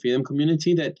this in the freedom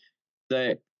community,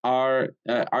 that our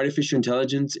artificial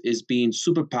intelligence is being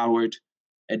superpowered,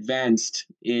 advanced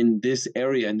in this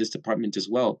area, in this department as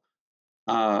well.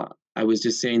 I was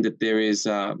just saying that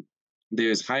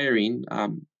there's hiring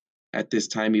at this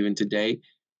time, even today,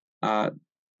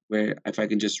 where, if I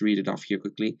can just read it off here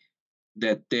quickly,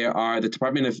 that there are the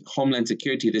Department of Homeland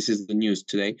Security. This is the news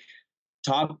today.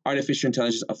 Top artificial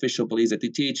intelligence official believes that the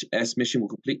DHS mission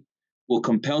will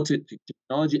compel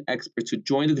technology experts to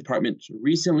join the department's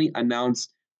recently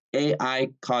announced AI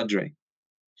cadre.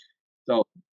 So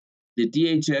the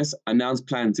DHS announced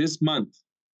plans this month,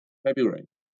 February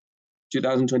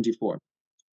 2024, to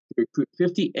recruit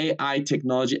 50 AI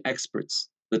technology experts,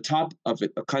 the top of the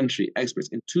country experts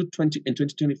in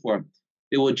 2024.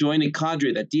 They will join a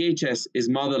cadre that DHS is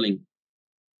modeling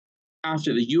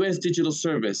after the U.S. Digital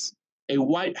Service, a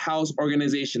White House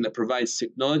organization that provides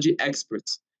technology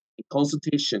experts and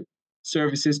consultation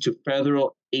services to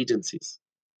federal agencies.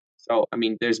 So, I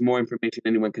mean, there's more information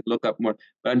anyone can look up more.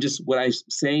 But what I'm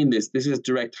saying this is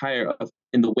direct hire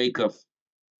in the wake of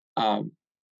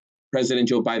President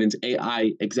Joe Biden's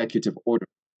AI executive order.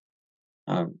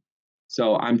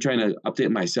 So I'm trying to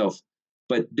update myself.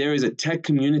 But there is a tech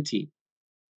community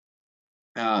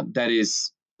that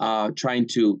is trying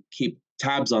to keep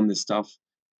tabs on this stuff,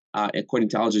 according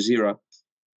to Al Jazeera.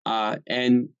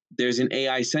 And there's an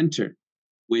AI center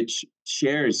which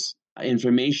shares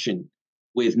information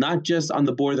with not just on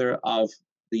the border of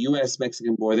the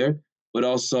U.S.-Mexican border, but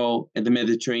also in the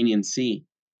Mediterranean Sea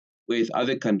with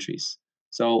other countries.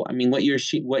 So, I mean, what you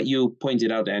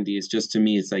pointed out, Andy, is just, to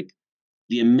me, it's like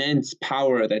the immense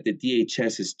power that the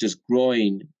DHS is just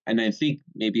growing. And I think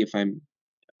maybe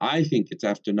I think it's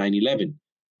after 9/11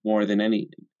 more than any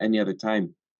other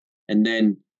time. And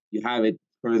then you have it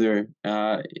further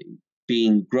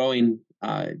being growing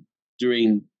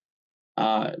during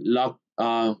prior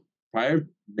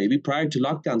to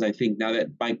lockdowns, I think, now that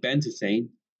Mike Benz is saying,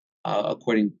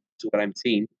 according to what I'm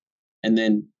seeing, and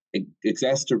then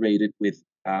exacerbated with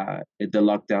the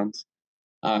lockdowns.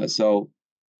 So,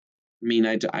 I mean,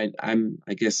 I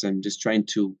guess I'm just trying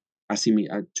to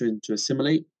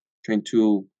assimilate, trying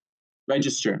to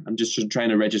register. I'm just trying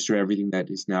to register everything that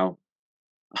is now.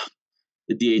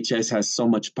 The DHS has so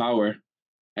much power.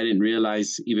 I didn't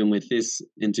realize, even with this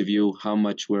interview, how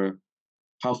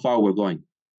far we're going.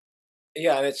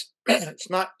 Yeah, and it's it's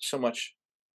not so much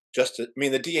I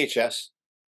mean, the DHS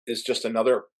is just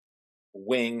another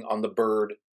wing on the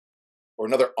bird, or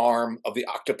another arm of the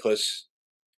octopus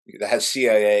that has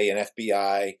CIA and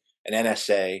FBI and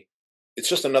NSA. It's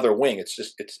just another wing.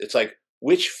 It's like,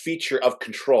 which feature of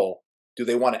control do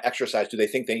they want to exercise? Do they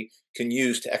think they can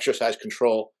use to exercise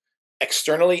control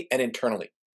externally and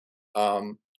internally?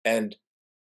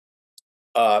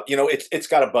 It's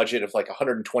got a budget of like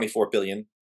 124 billion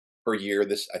per year.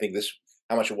 I think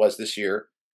how much it was this year.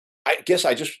 I guess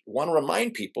I just want to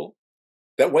remind people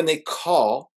that when they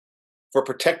call for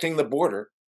protecting the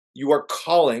border, you are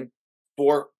calling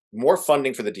for more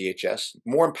funding for the DHS,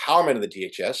 more empowerment of the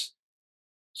DHS.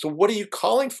 So what are you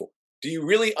calling for? Do you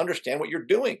really understand what you're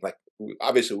doing? Like,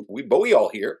 obviously, we all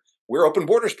here, we're open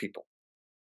borders people.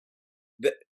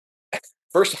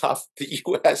 First off, the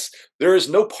U.S., there is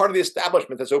no part of the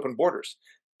establishment that's open borders.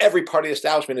 Every part of the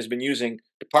establishment has been using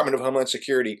Department of Homeland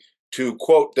Security to,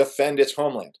 quote, defend its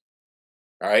homeland,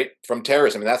 all right, from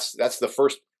terrorism. And that's the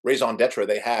first raison d'etre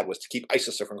they had, was to keep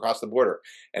ISIS from across the border.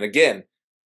 And again,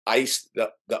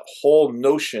 the whole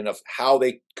notion of how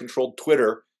they controlled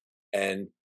Twitter and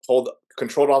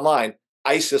controlled online,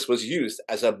 ISIS was used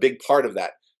as a big part of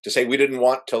that, to say we didn't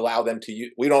want to allow them to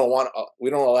use, we don't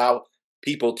allow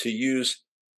people to use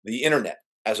the internet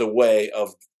as a way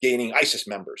of gaining ISIS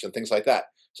members and things like that.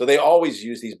 So they always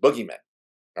use these boogeymen,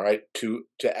 all right, to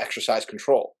exercise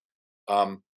control.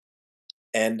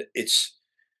 And it's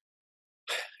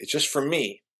just, for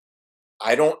me,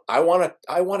 I want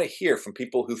to hear from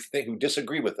people who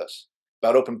disagree with us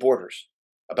about open borders,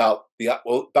 about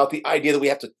the idea that we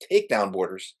have to take down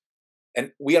borders,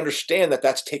 and we understand that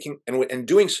that's taking, and in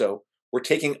doing so, we're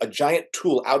taking a giant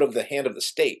tool out of the hand of the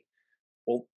state.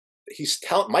 Well,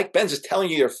 Mike Benz is telling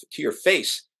you to your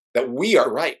face that we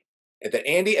are right, and that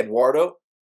Andy, Eduardo,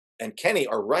 and Kenny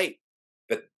are right,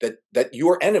 that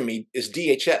your enemy is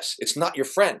DHS. It's not your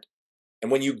friend. And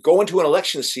when you go into an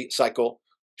election cycle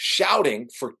shouting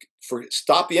for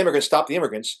stop the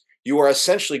immigrants, you are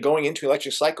essentially going into an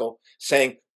election cycle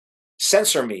saying,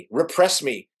 censor me, repress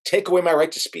me, take away my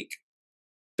right to speak.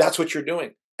 That's what you're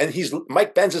doing. And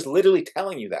Mike Benz is literally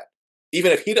telling you that,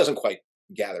 even if he doesn't quite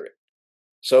gather it.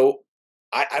 So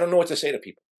I don't know what to say to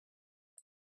people.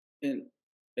 And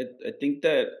I think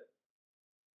that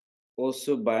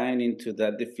also buying into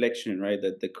that deflection, right?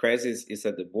 That the crisis is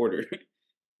at the border,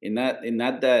 and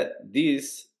not that the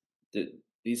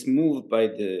this move by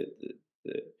the,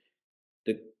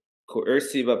 the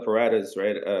coercive apparatus,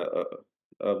 right,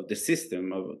 of the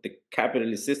system of the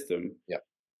capitalist system, Yeah.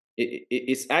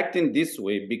 it's acting this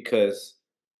way because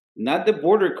not the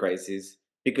border crisis,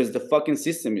 because the fucking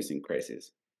system is in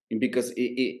crisis, and because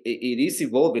it is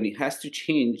evolving, it has to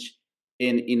change,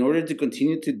 and in order to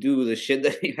continue to do the shit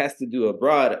that it has to do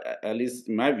abroad, at least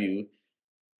in my view,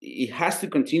 it has to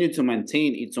continue to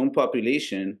maintain its own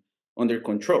population under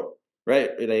control, right?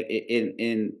 Like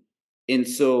and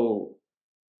so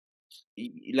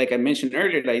like I mentioned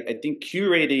earlier, like I think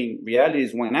curating reality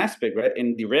is one aspect, right?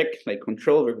 And direct like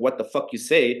control over what the fuck you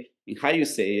say and how you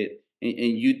say it,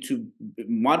 and you to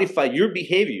modify your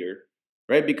behavior,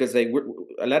 right? Because like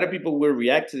a lot of people will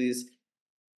react to this,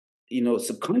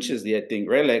 subconsciously. I think,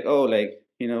 right? Like, oh, like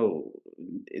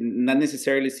not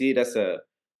necessarily see it as a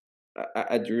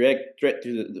direct threat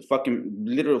to the fucking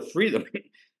literal freedom,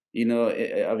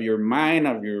 of your mind,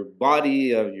 of your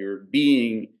body, of your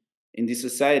being in this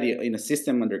society, in a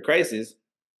system under crisis.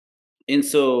 And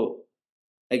so,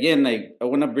 again, like I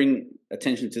want to bring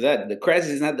attention to that. The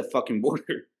crisis is not the fucking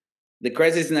border. The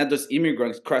crisis is not those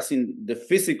immigrants crossing the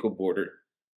physical border.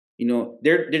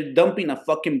 They're dumping a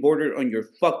fucking border on your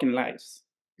fucking lives.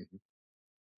 Mhm.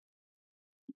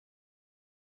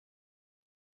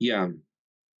 Yeah,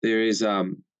 there is.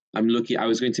 I'm looking. I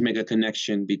was going to make a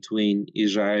connection between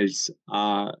Israel's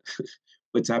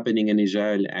what's happening in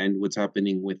Israel and what's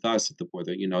happening with us at the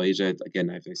border. Israel, again,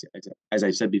 as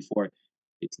I said before,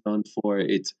 it's known for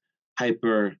its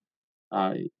hyper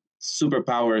uh,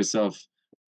 superpowers of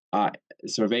uh,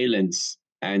 surveillance,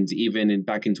 and even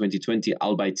back in 2020,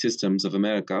 Albayt Systems of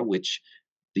America, which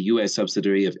the U.S.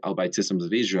 subsidiary of Albayt Systems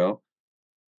of Israel,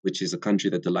 which is a country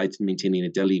that delights in maintaining a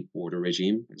Delhi border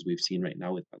regime, as we've seen right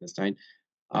now with Palestine.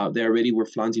 They already were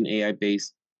flaunting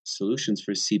AI-based solutions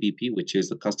for CBP, which is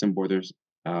the Custom Borders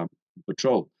uh,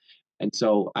 Patrol. And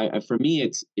so, for me,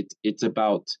 it's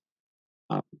about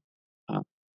uh, uh,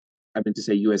 I meant to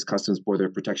say U.S. Customs Border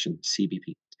Protection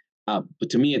 (CBP), but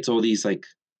to me, it's all these like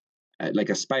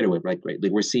a spider web, right?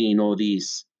 Like we're seeing all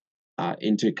these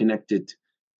interconnected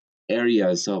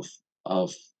areas of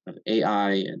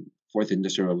AI and fourth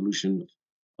industrial revolution,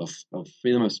 of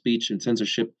freedom of speech and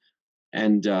censorship.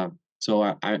 And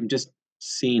so I'm just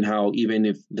seeing how even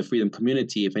if the freedom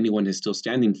community, if anyone is still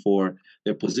standing for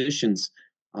their positions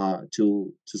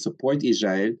to support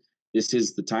Israel, this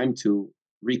is the time to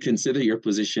reconsider your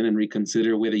position and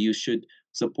reconsider whether you should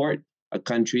support a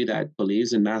country that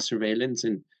believes in mass surveillance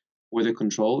and border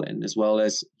control, and as well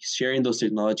as sharing those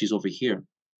technologies over here.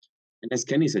 And as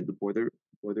Kenny said, the border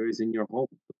is in your home.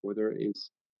 The border is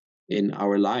in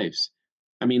our lives.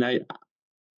 I mean,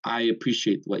 I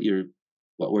appreciate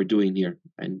what we're doing here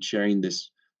and sharing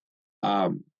this.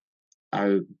 Um,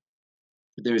 I,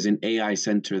 there's an AI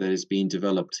center that is being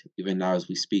developed even now as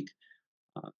we speak,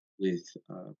 uh, with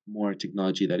more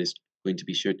technology that is going to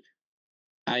be shared.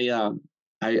 I um,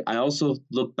 I also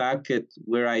look back at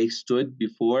where I stood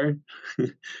before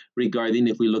regarding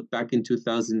if we look back in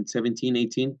 2017,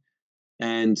 18,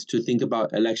 and to think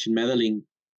about election meddling.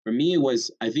 For me, it was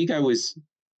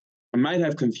I might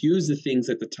have confused the things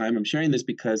at the time. I'm sharing this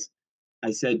because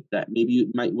I said that maybe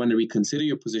you might want to reconsider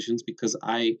your positions, because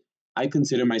I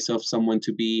consider myself someone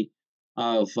to be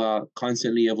of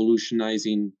constantly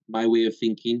evolutionizing my way of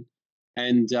thinking,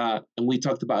 and we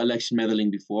talked about election meddling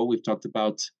before. We've talked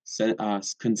about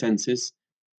consensus,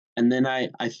 and then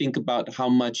I think about how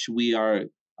much we are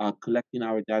collecting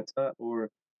our data, or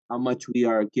how much we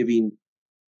are giving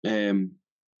um,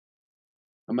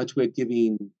 how much we're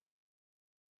giving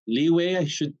leeway.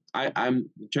 I'm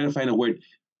trying to find a word,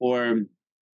 or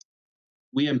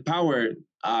we empower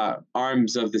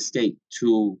arms of the state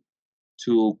to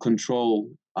control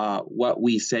what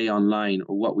we say online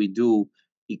or what we do,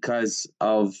 because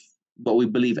of what we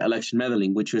believe election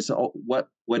meddling, which is what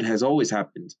has always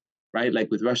happened, right? Like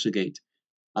with RussiaGate,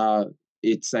 uh,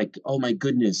 it's like, oh my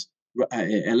goodness,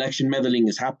 election meddling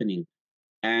is happening,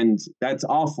 and that's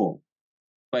awful.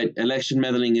 But election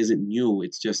meddling isn't new;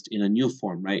 it's just in a new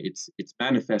form, right? It's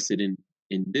manifested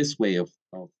in this way of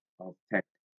tech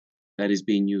that is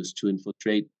being used to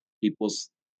infiltrate people's,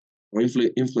 or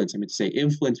influence, I mean to say,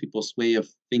 influence people's way of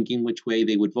thinking, which way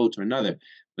they would vote or another.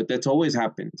 But that's always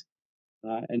happened.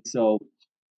 And so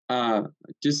uh,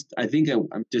 I think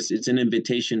it's an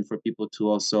invitation for people to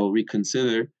also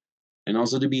reconsider, and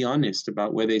also to be honest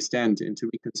about where they stand, and to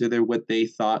reconsider what they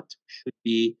thought should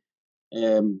be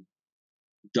um,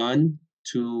 done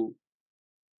to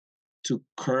to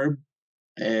curb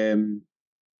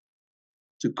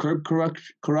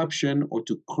corruption, or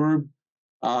to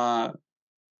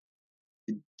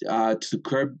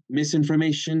curb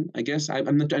misinformation. I guess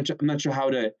I'm not sure how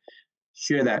to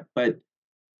share that, but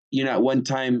at one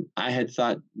time I had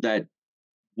thought that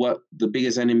what the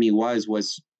biggest enemy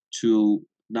was to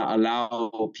not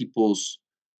allow people's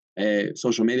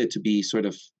social media to be sort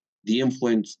of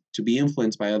influenced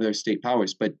by other state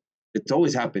powers, but it's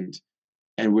always happened,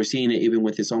 and we're seeing it even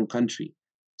with his own country.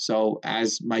 So,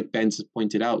 as Mike Benz has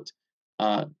pointed out,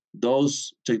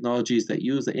 those technologies that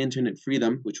use the internet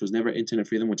freedom, which was never internet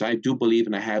freedom, which I do believe,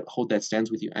 and I hold that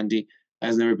stance with you, Andy,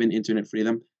 has never been internet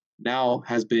freedom, now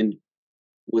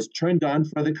was turned on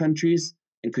for other countries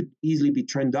and could easily be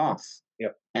turned off.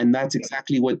 Yep. And that's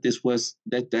exactly what this was.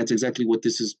 That's exactly what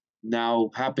this is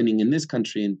now happening in this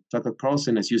country. And Tucker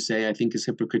Carlson, as you say, I think is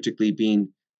hypocritically being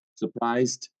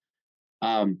surprised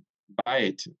by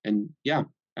it. And yeah,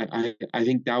 I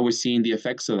think now we're seeing the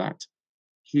effects of that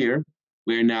here,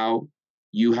 where now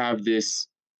you have this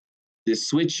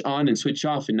switch on and switch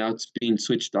off, and now it's being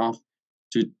switched off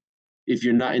to, if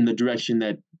you're not in the direction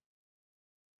that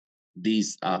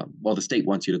these the state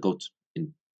wants you to go to,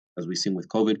 as we've seen with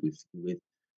COVID, with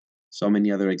so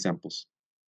many other examples.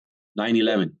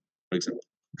 9/11, for example.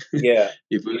 Yeah.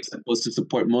 If we're supposed to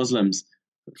support Muslims,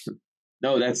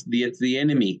 no, it's the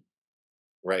enemy.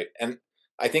 Right. And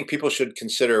I think people should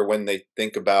consider, when they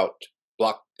think about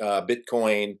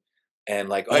Bitcoin, and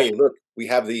like, hey, look, we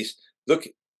have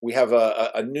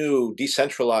a new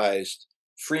decentralized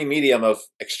free medium of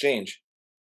exchange.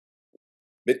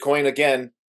 Bitcoin,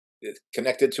 again, is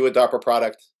connected to a DARPA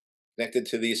product, connected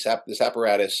to this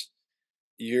apparatus.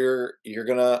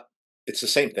 It's the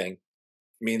same thing.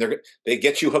 I mean, they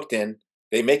get you hooked in,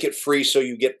 they make it free so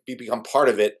you become part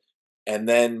of it, and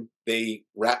then they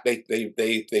tighten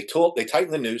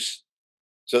the noose.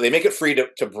 So they make it free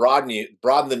to broaden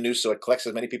the noose so it collects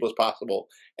as many people as possible,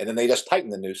 and then they just tighten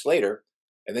the noose later,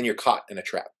 and then you're caught in a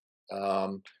trap.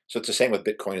 So it's the same with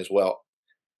Bitcoin as well.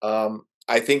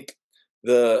 I think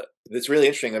it's really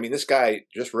interesting. I mean, this guy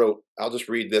just wrote. I'll just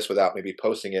read this without maybe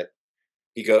posting it.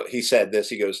 He said this.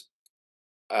 He goes,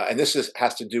 and this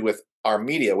has to do with our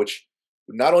media, which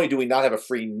not only do we not have a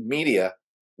free media,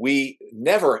 we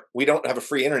don't have a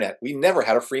free internet. We never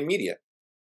had a free media.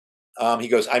 He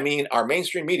goes, I mean, our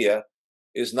mainstream media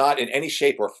is not in any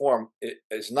shape or form,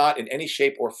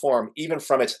 even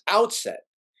from its outset,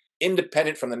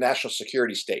 independent from the national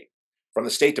security state, from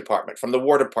the State Department, from the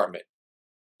War Department.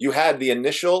 You had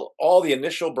all the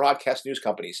initial broadcast news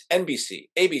companies, NBC,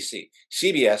 ABC,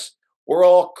 CBS, were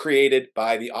all created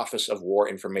by the Office of War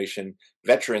Information,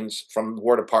 veterans from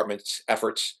War Department's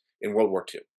efforts in World War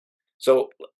II. So,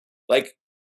 like,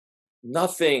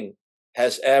 nothing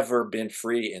has ever been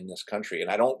free in this country, and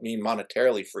I don't mean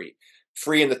monetarily free.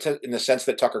 Free in the sense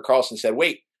that Tucker Carlson said,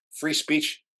 wait, free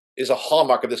speech is a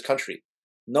hallmark of this country.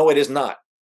 No, it is not.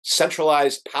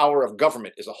 Centralized power of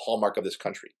government is a hallmark of this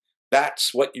country.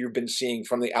 That's what you've been seeing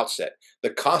from the outset. The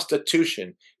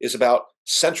Constitution is about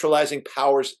centralizing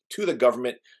powers to the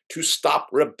government to stop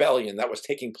rebellion that was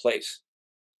taking place.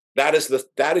 That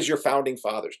is your founding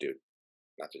fathers, dude.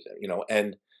 Not just,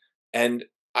 and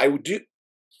I would do.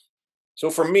 So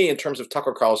for me, in terms of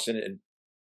Tucker Carlson, and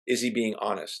is he being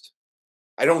honest?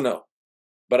 I don't know,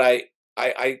 but I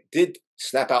did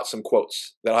snap out some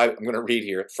quotes that I'm going to read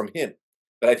here from him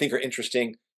that I think are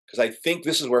interesting, because I think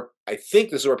this is where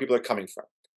people are coming from.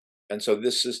 And so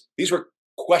these were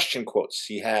question quotes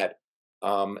he had,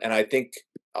 and I think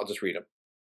I'll just read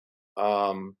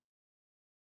them.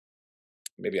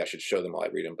 Maybe I should show them while I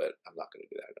read them, but I'm not going to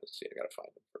do that. Let's see, I got to find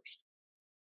them first.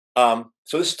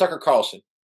 So this is Tucker Carlson,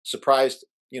 surprised,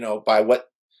 by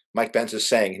what Mike Benz is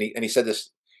saying, and he said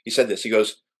this. He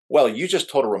goes, "Well, you just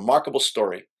told a remarkable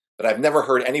story that I've never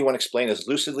heard anyone explain as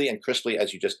lucidly and crisply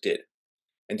as you just did.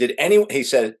 And he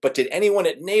said, but did anyone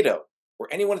at NATO or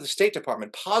anyone at the State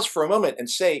Department pause for a moment and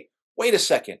say, wait a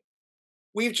second,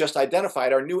 we've just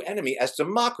identified our new enemy as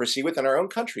democracy within our own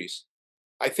countries?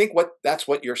 I think that's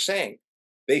what you're saying.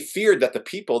 They feared that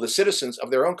the citizens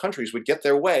of their own countries would get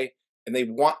their way, and they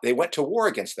went to war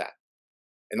against that.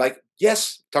 And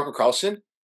yes, Tucker Carlson,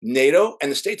 NATO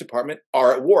and the State Department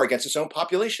are at war against its own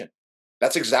population.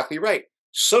 That's exactly right.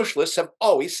 Socialists have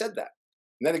always said that."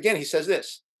 And then again, he says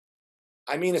this.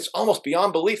 "I mean, it's almost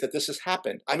beyond belief that this has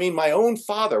happened. I mean, my own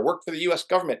father worked for the U.S.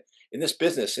 government in this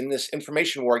business, in this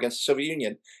information war against the Soviet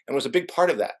Union, and was a big part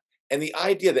of that. And the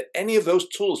idea that any of those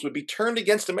tools would be turned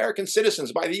against American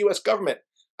citizens by the U.S. government,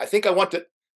 I think I want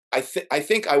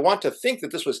to think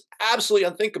that this was absolutely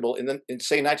unthinkable in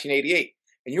say 1988.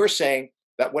 And you're saying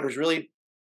that what was really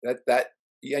that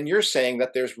you're saying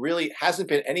that there's really hasn't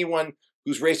been anyone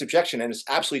who's raised objection and is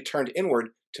absolutely turned inward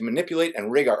to manipulate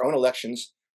and rig our own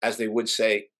elections, as they would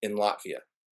say in Latvia.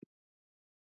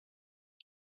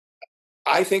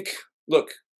 I think,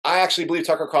 look, I actually believe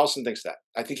Tucker Carlson thinks that.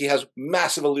 I think he has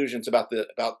massive illusions about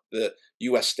the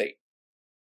U.S. state.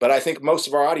 But I think most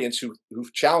of our audience who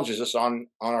challenges us on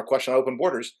our question on open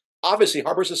borders obviously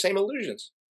harbors the same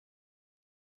illusions.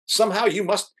 Somehow you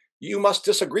must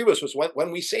disagree with us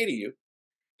when we say to you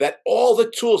that all the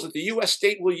tools that the U.S.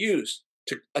 state will use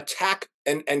to attack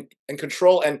and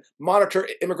control and monitor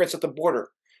immigrants at the border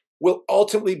will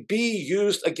ultimately be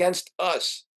used against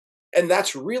us. And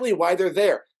that's really why they're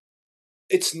there.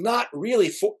 It's not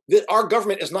really our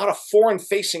government is not a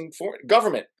foreign-facing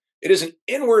government. It is an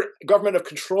inward government of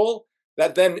control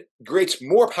that then creates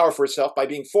more power for itself by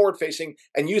being forward-facing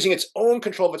and using its own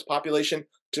control of its population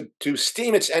to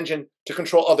steam its engine to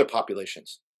control other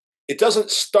populations. It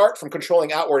doesn't start from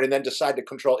controlling outward and then decide to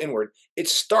control inward. It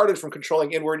started from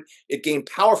controlling inward. It gained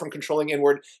power from controlling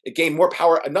inward. It gained more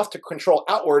power enough to control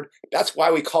outward. That's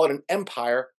why we call it an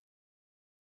empire.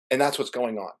 And that's what's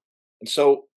going on. And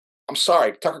so, I'm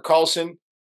sorry, Tucker Carlson,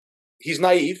 he's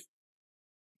naive.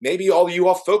 Maybe all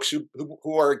you folks who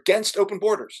are against open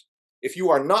borders, if you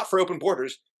are not for open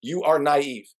borders, you are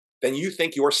naive. Then you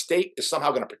think your state is somehow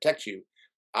going to protect you.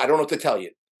 I don't know what to tell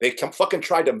you. They're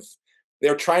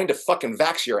trying to fucking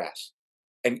vax your ass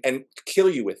and kill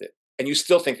you with it. And you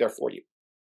still think they're for you.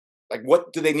 Like,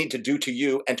 what do they need to do to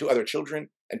you and to other children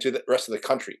and to the rest of the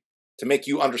country to make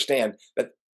you understand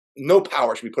that no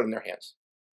power should be put in their hands?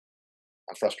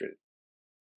 I'm frustrated.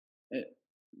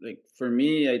 Like, for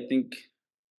me, I think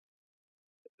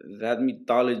that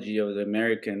mythology of the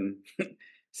American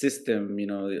system,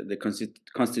 the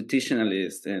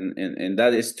constitutionalist, and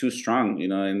that is too strong,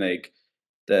 and like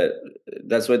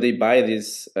that's why they buy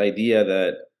this idea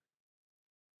that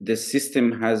the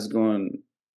system has gone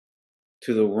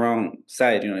to the wrong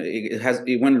side.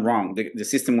 It went wrong. The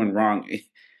system went wrong,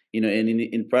 and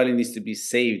it probably needs to be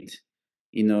saved.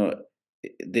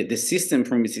 The system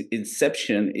from its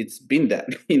inception, it's been that.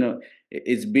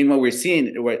 It's been what we're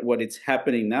seeing. What it's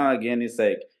happening now again is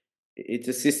like it's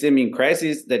a system in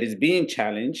crisis that is being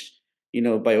challenged,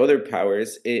 by other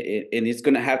powers, and it's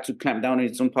going to have to clamp down on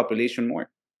its own population more,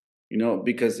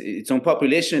 because its own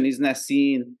population is not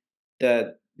seeing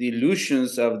that the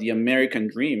illusions of the American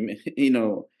dream,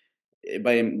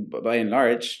 by and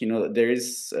large, there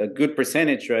is a good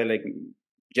percentage, right? Like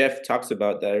Jeff talks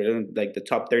about that, like the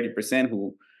top 30%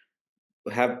 who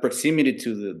have proximity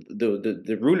to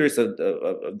the rulers of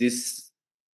this,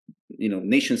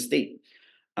 nation state.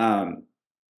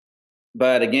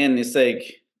 But again, it's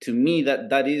like, to me,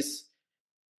 that is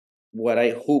what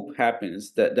I hope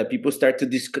happens, that people start to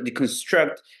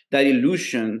deconstruct that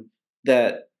illusion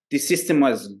that the system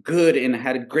was good and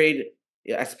had great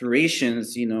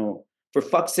aspirations, for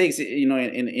fuck's sakes,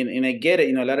 and I get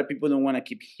it, a lot of people don't want to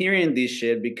keep hearing this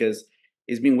shit because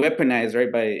it's being weaponized,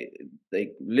 right, by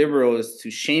like liberals to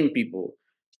shame people.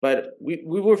 But we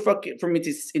were fucking from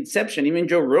its inception. Even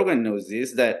Joe Rogan knows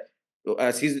this, that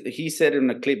as he said in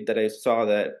a clip that I saw,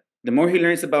 that the more he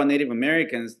learns about Native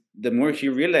Americans, the more he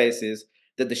realizes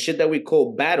that the shit that we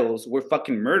call battles were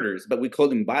fucking murders, but we call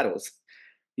them battles.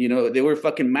 They were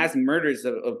fucking mass murders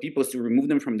of people to remove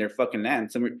them from their fucking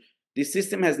land. So this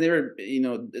system has never,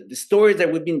 the stories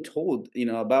that we've been told,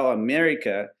 about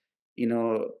America,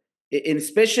 and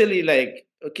especially like,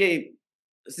 okay,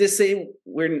 let's just say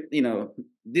we're,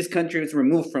 this country is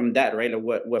removed from that, right? Or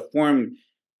what formed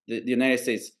the United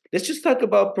States. Let's just talk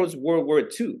about post World War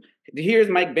II. Here's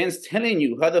Mike Benz telling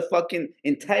you how the fucking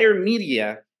entire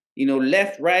media,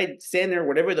 left, right, center,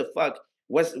 whatever the fuck,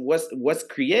 was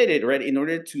created, right, in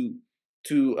order to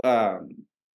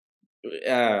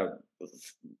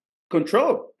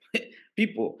control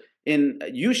people. And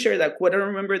you share that quote. I don't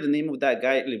remember the name of that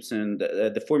guy, Lipson,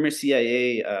 the former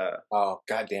CIA. Oh,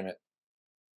 God damn it.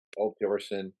 Old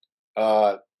person.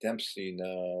 Dempsey,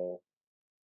 no.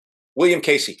 William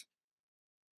Casey.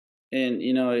 And,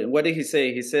 what did he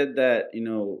say? He said that,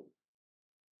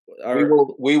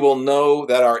 we will know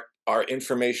that our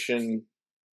information,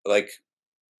 that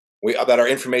our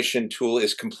information tool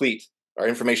is complete. Our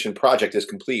information project is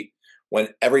complete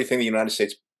when everything the United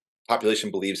States population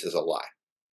believes is a lie.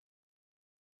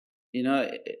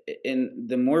 And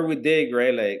the more we dig,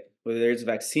 right, like whether it's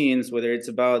vaccines, whether it's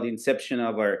about the inception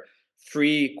of our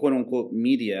free quote unquote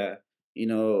media,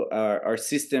 our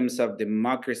systems of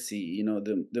democracy,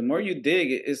 the more you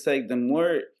dig, it's like the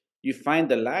more you find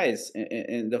the lies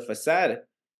and the facade,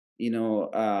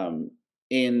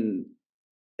 and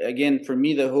again, for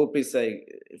me, the hope is like,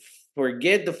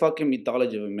 forget the fucking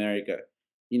mythology of America.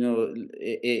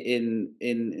 in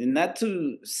not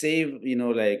to save,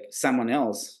 like someone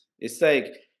else. It's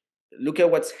like, look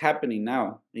at what's happening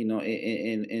now,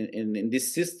 in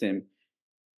this system.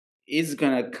 It's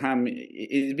gonna come.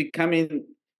 It's becoming.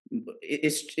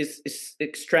 It's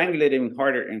strangulating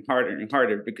harder and harder and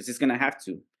harder because it's gonna have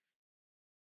to.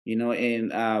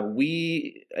 And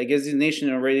I guess this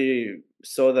nation already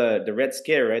saw the Red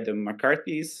Scare, right? The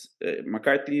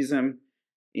McCarthyism,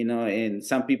 and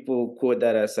some people quote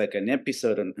that as like an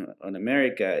episode on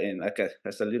America and like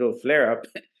as a little flare up.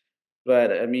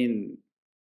 But I mean,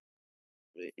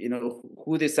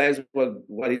 who decides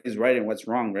what is right and what's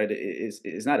wrong, right?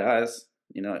 It's not us.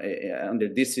 Under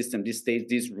this system, this states,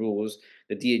 these rules,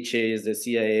 the DHAs, the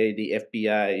CIA, the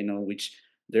FBI, which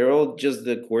they're all just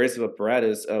the coercive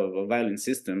apparatus of a violent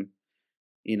system,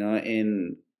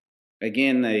 and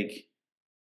again, like,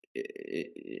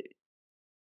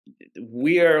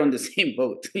 we are on the same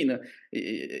boat,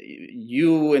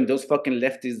 you and those fucking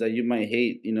leftists that you might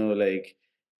hate, like,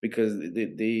 because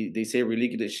they say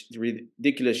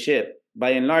ridiculous shit. By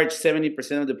and large,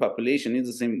 70% of the population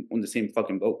is on the same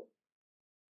fucking boat.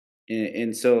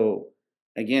 And so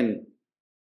again,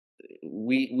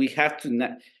 we have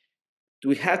to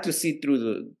see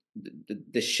through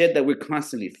the shit that we're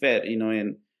constantly fed,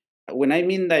 and when I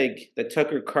mean like the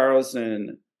Tucker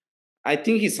Carlson, I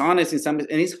think he's honest in some,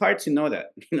 and it's hard to know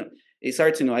that. It's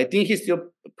hard to know. I think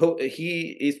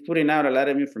he is putting out a lot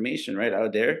of information right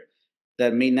out there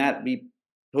that may not be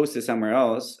posted somewhere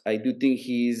else. I do think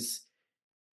he's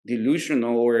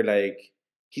delusional, or like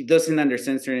he doesn't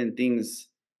understand certain things,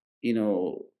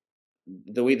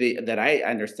 the way that I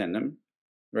understand them,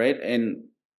 right? And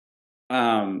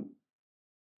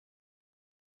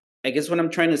I guess what I'm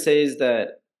trying to say is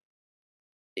that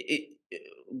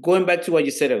going back to what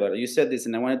you said about it, you said this,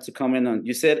 and I wanted to comment on.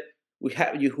 You said we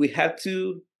have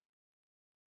to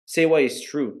say what is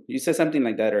true. You said something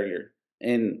like that earlier,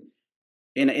 and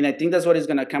I think that's what it's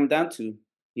gonna come down to.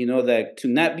 That to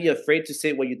not be afraid to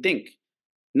say what you think,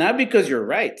 not because you're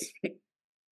right,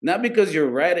 not because you're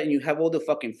right and you have all the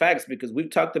fucking facts. Because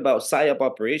we've talked about psyop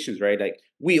operations, right? Like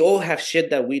we all have shit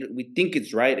that we think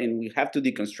it's right, and we have to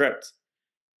deconstruct.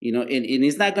 And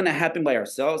it's not gonna happen by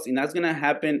ourselves, and that's gonna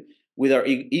happen with our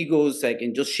egos, like,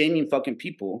 and just shaming fucking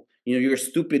people. You're a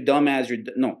stupid dumbass.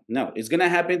 No. It's gonna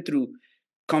happen through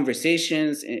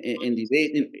conversations and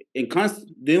debate and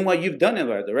doing what you've done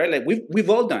about it, right? Like we've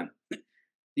all done.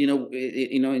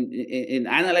 In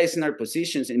analyzing our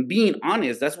positions and being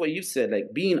honest. That's what you said.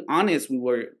 Like being honest,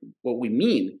 what we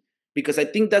mean, because I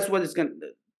think that's what is gonna.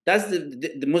 That's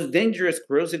the most dangerous,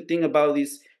 corrosive thing about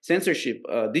this censorship,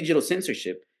 digital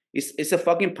censorship. It's a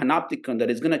fucking panopticon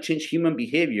that is gonna change human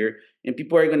behavior, and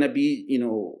people are gonna be,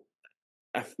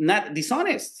 not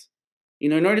dishonest,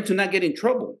 in order to not get in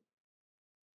trouble.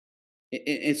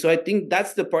 And so I think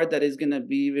that's the part that is gonna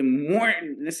be even more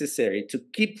necessary to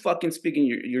keep fucking speaking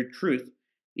your truth,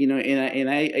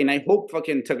 and I hope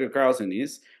fucking Tucker Carlson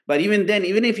is. But even then,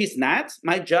 even if he's not,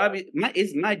 my job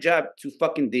is my job to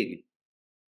fucking dig.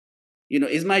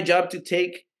 It's my job to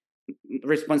take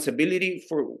responsibility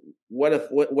for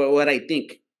what I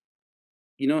think.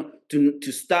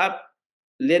 To stop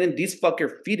letting this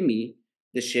fucker feed me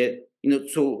the shit.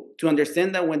 So to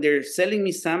understand that when they're selling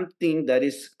me something that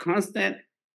is constant,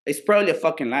 it's probably a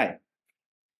fucking lie.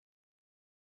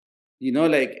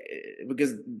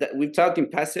 Because we've talked in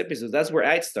past episodes. That's where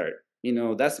I start.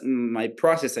 That's my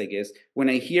process, I guess. When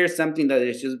I hear something that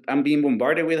is just I'm being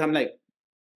bombarded with, I'm like,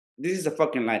 this is a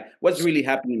fucking lie. What's really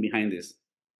happening behind this?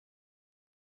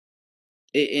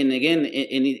 And again,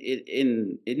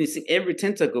 it's in every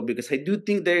tentacle, because I do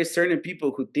think there is certain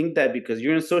people who think that because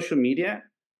you're on social media,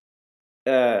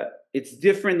 it's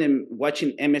different than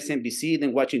watching MSNBC,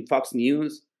 than watching Fox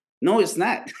News. No, it's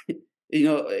not.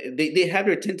 They have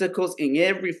their tentacles in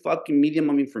every fucking medium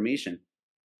of information.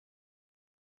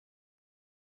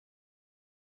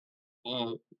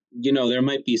 There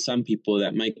might be some people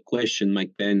that might question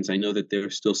Mike Benz. I know that there are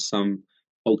still some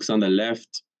folks on the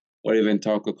left, or even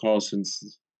Tucker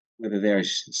Carlson's, whether they're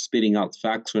spitting out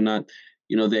facts or not.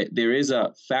 There is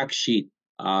a fact sheet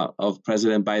of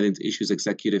President Biden's issues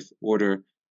executive order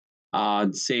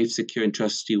on safe, secure, and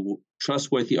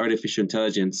trustworthy artificial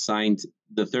intelligence, signed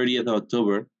the 30th of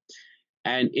October.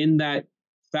 And in that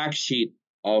fact sheet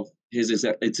of his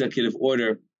executive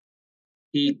order,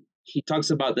 he talks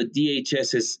about the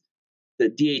DHS's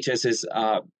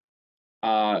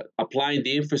applying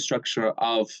the infrastructure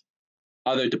of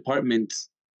other departments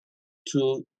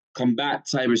to combat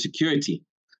cybersecurity.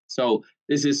 So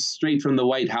this is straight from the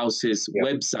White House's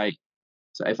website.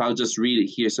 So if I'll just read it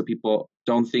here so people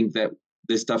don't think that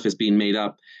this stuff is being made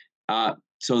up.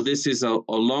 So this is a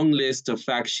long list of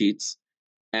fact sheets,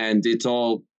 and it's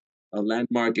all a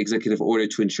landmark executive order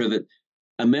to ensure that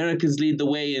Americans lead the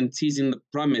way in seizing the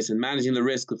promise and managing the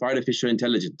risk of artificial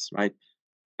intelligence, right?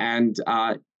 And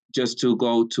just to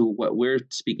go to what we're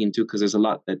speaking to, because there's a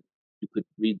lot that you could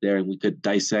read there and we could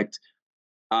dissect.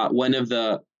 One of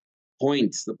the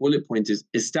points, the bullet point is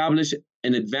establish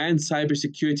an advanced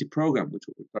cybersecurity program, which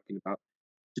we're talking about,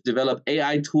 to develop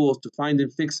AI tools to find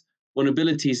and fix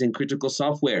vulnerabilities in critical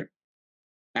software.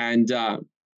 And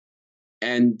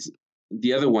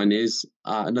the other one is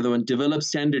another one, develop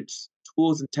standards,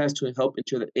 tools, and tests to help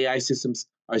ensure that AI systems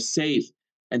are safe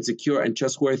and secure and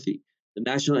trustworthy. The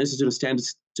National Institute of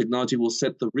Standards Technology will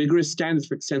set the rigorous standards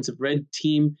for extensive red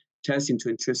team testing to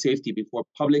ensure safety before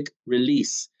public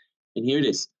release. And here it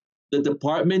is. The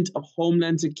Department of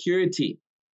Homeland Security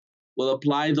will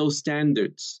apply those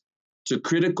standards to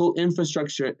critical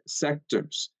infrastructure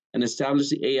sectors and establish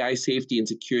the AI Safety and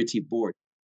Security Board.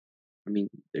 I mean,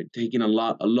 they're taking a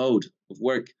load of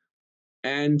work.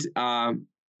 And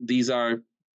these are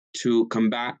to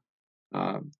combat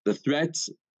the threats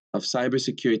of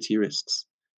cybersecurity risks.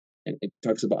 And it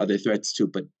talks about other threats too,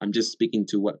 but I'm just speaking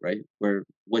to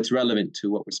what's relevant to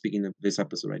what we're speaking of this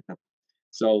episode right now.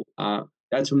 So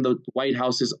that's from the White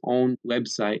House's own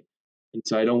website. And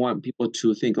so I don't want people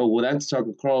to think, oh, well, that's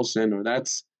Tucker Carlson or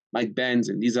that's Mike Benz,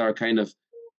 and these are kind of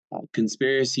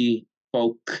conspiracy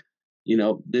folk.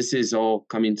 This is all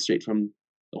coming straight from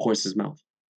the horse's mouth.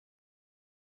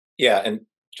 Yeah, and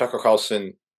Tucker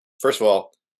Carlson, first of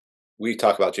all, we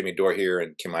talk about Jimmy Dore here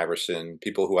and Kim Iverson,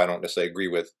 people who I don't necessarily agree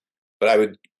with, but I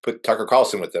would put Tucker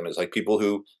Carlson with them as like people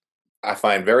who I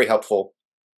find very helpful.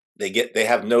 They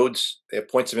have nodes, they have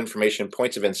points of information,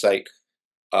 points of insight,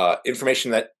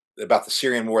 information that about the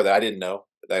Syrian war that I didn't know,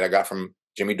 that I got from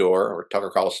Jimmy Dore or Tucker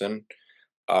Carlson.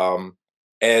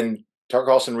 And Tucker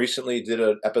Carlson recently did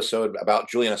an episode about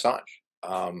Julian Assange,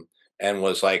 and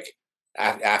was like,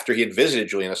 after he had visited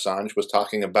Julian Assange, was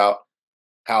talking about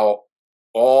how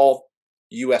all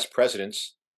U.S.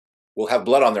 presidents will have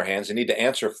blood on their hands and need to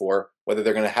answer for whether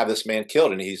they're going to have this man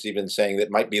killed. And he's even saying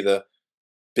that might be the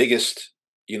biggest,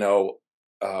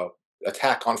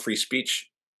 attack on free speech,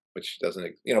 which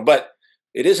doesn't, but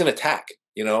it is an attack,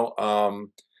 and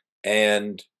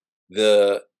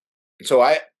so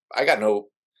I got no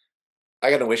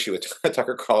issue with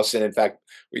Tucker Carlson. In fact,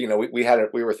 we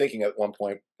were thinking at one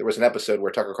point, there was an episode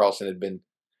where Tucker Carlson had been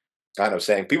kind of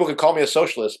saying, people can call me a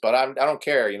socialist, but I don't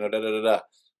care, he's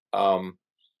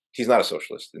not a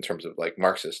socialist in terms of like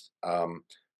Marxist.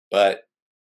 But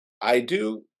I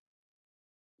do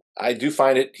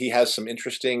find he has some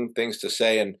interesting things to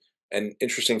say and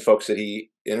interesting folks that he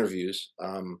interviews,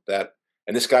 and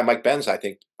this guy, Mike Benz, I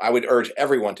think I would urge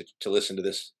everyone to listen to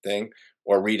this thing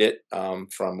or read it,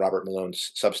 from Robert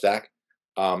Malone's Substack.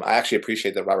 I actually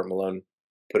appreciate that Robert Malone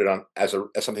put it on as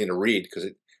something to read, because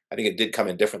I think it did come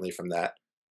in differently from that.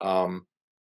 And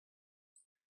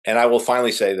I will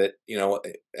finally say that,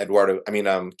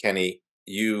 Kenny,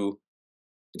 you,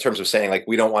 in terms of saying like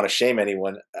we don't want to shame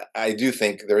anyone, I do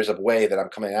think there is a way that I'm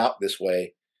coming out this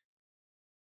way,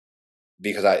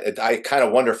 because I kind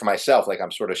of wonder for myself, like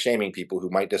I'm sort of shaming people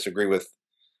who might disagree with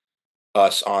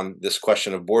us on this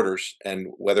question of borders and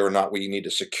whether or not we need to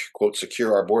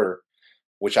secure our border,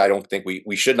 which I don't think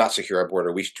we should not secure our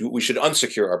border. We should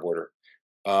unsecure our border.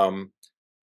 All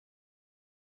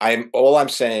I'm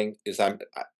saying is and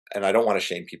I don't want to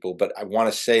shame people, but I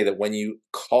want to say that when you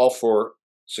call for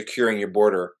securing your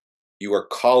border, you are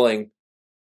pushing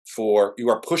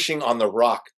on the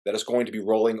rock that is going to be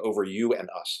rolling over you and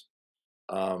us.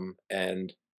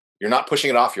 And you're not pushing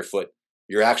it off your foot.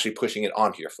 You're actually pushing it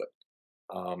onto your foot.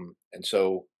 And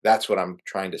so that's what I'm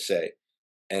trying to say.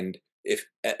 And if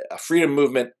a freedom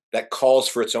movement that calls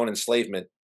for its own enslavement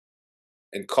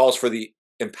and calls for the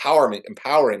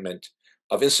empowerment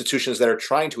of institutions that are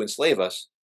trying to enslave us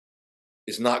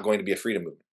is not going to be a freedom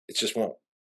movement. It just won't.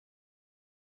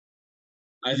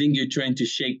 I think you're trying to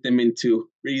shake them into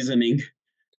reasoning.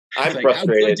 I'm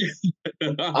frustrated.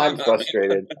 I'm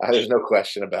frustrated. There's no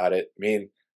question about it. I mean,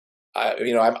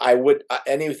 I would,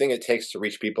 anything it takes to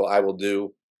reach people, I will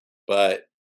do, but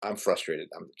I'm frustrated.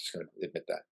 I'm just going to admit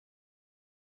that.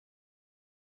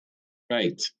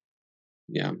 Right.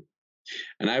 Yeah.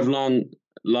 And I've long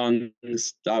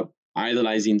stopped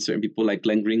idolizing certain people like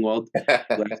Glenn Greenwald,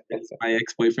 my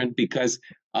ex-boyfriend, because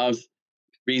of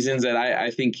reasons that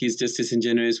I think he's just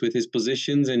disingenuous with his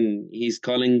positions, and he's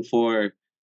calling for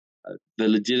the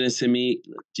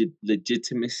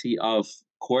legitimacy of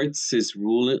courts is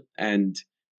rule, and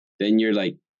then you're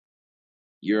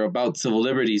about civil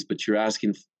liberties, but you're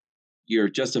asking, you're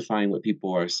justifying what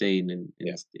people are saying in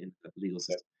the legal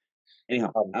system.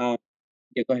 Anyhow,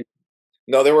 yeah, go ahead.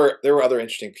 No, there were other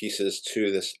interesting pieces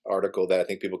to this article that I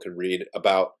think people could read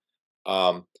about,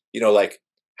 like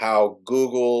how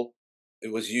Google,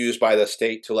 it was used by the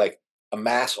state to like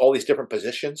amass all these different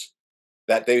positions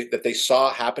that they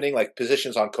saw happening, like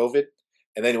positions on COVID,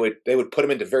 and then they would put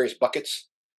them into various buckets,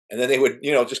 and then they would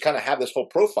just kind of have this whole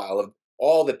profile of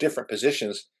all the different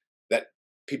positions that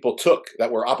people took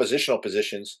that were oppositional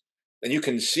positions, and you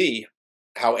can see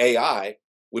how AI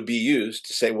would be used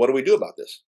to say, what do we do about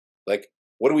this? Like,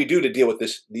 what do we do to deal with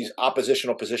these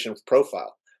oppositional positions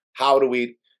profile? How do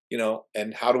we,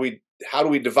 and how do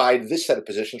we divide this set of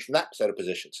positions from that set of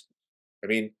positions? I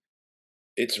mean,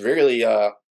 it's really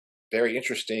very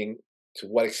interesting to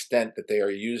what extent that they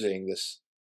are using this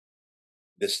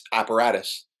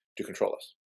apparatus to control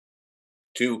us,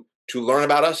 to learn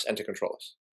about us and to control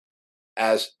us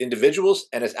as individuals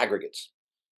and as aggregates.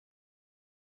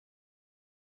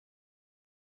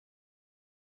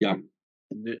 Yeah.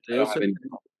 They also,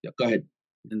 yeah, go ahead.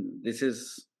 and this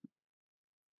is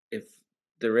if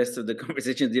the rest of the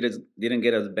conversation didn't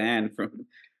get us banned from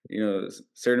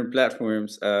certain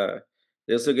platforms.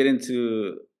 They also get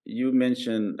into, you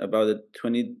mentioned about the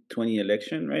 2020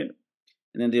 election, right?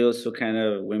 And then they also kind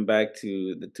of went back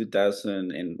to the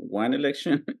 2001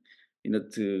 election,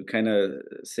 to kind of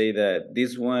say that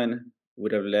this one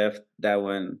would have left that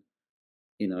one,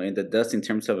 in the dust in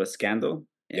terms of a scandal.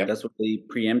 And Yep. that's what they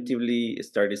preemptively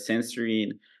started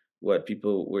censoring what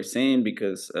people were saying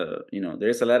because,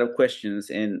 there's a lot of questions.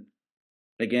 And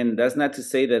again, that's not to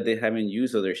say that they haven't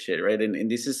used other shit, right? And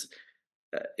this is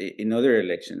in other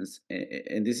elections.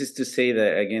 And this is to say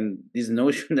that, again, this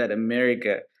notion that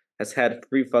America has had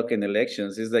free fucking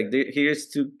elections is like, here's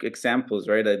two examples,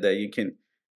 right? That you can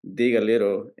dig a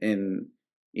little and,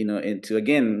 and to,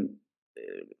 again,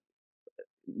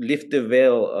 lift the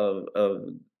veil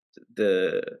of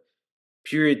the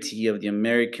purity of the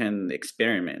American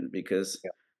experiment, because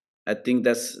Yeah. I think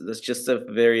that's just a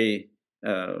very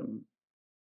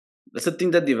that's a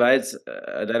thing that divides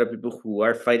a lot of people who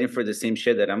are fighting for the same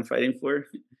shit that I'm fighting for,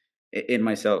 in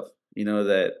myself.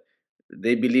 That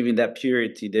they believe in that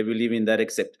purity, they believe in that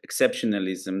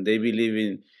exceptionalism, they believe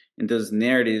in those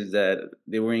narratives that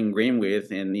they were ingrained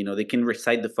with, and they can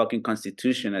recite the fucking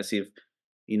Constitution as if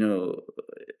you know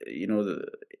the,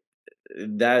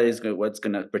 that is what's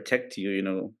gonna protect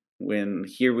you. When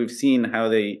here we've seen how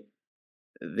they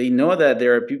know that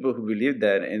there are people who believe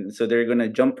that, and so they're gonna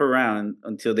jump around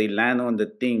until they land on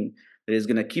the thing that is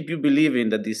gonna keep you believing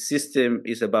that this system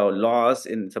is about laws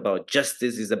and it's about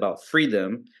justice, is about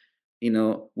freedom.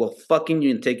 Well, fucking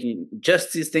you and taking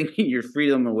justice, taking your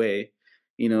freedom away.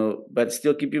 But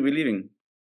still keep you believing.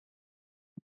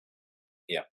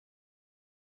 Yeah.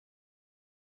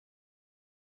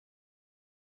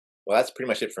 Well, that's pretty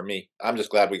much it for me. I'm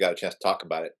just glad we got a chance to talk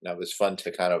about it. Now, it was fun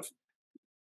to kind of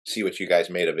see what you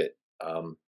guys made of it.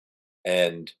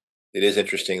 And it is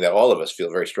interesting that all of us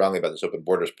feel very strongly about this open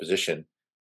borders position,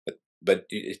 but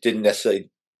it didn't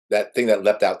necessarily, that thing that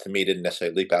leapt out to me didn't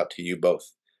necessarily leap out to you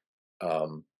both.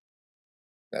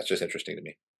 That's just interesting to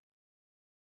me.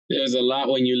 There's a lot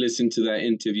when you listen to that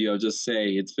interview. I'll just say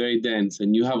it's very dense,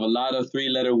 and you have a lot of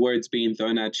three-letter words being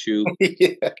thrown at you.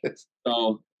 Yes.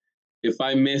 So if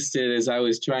I missed it as I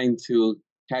was trying to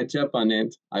catch up on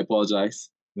it, I apologize.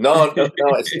 No,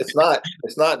 it's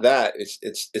not that. It's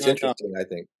No, no. interesting, I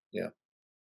think.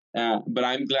 Yeah. But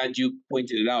I'm glad you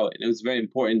pointed it out, and it was very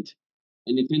important.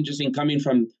 And it's interesting coming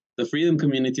from the freedom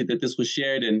community that this was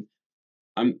shared, and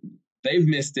they've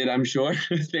missed it, I'm sure.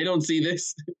 They don't see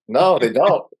this. No, they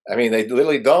don't. I mean, they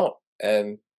literally don't.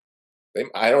 And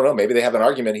I don't know. Maybe they have an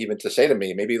argument even to say to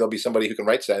me. Maybe there'll be somebody who can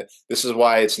write that. This is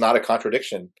why it's not a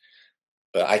contradiction.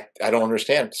 But I don't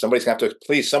understand. Somebody's gonna have to,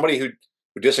 please, somebody who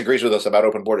disagrees with us about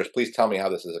open borders, please tell me how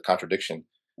this is a contradiction.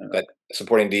 That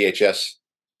supporting DHS,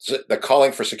 the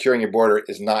calling for securing your border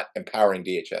is not empowering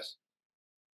DHS.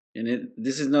 And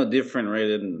this is no different, right?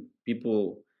 Than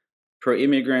people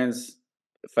pro-immigrants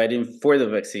fighting for the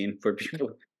vaccine, for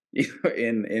people,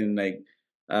 in like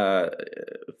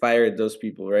fire those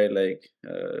people, right? Like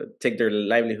take their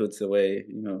livelihoods away.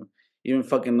 Even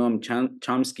fucking Noam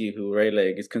Chomsky, who, right,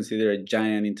 like, is considered a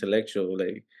giant intellectual,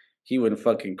 like he would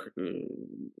fucking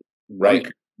Right.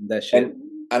 that shit.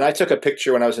 And I took a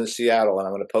picture when I was in Seattle, and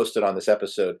I'm going to post it on this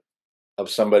episode,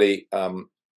 of somebody.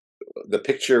 The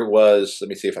picture was, let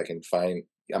me see if I can find,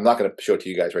 I'm not going to show it to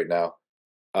you guys right now.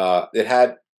 It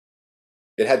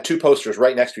had two posters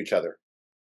right next to each other.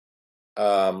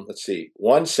 Let's see.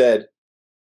 One said,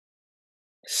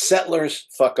 "Settlers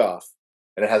fuck off,"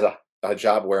 and it has a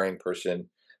hijab wearing person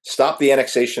stop the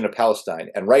annexation of Palestine,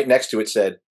 and right next to it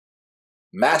said,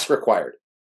 mask required.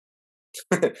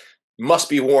 Must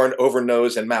be worn over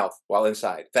nose and mouth while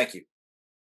inside. Thank you.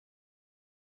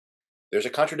 There's a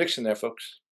contradiction there,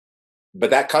 folks. But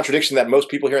that contradiction that most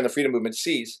people here in the freedom movement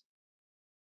sees,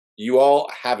 you all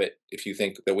have it if you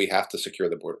think that we have to secure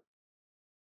the border.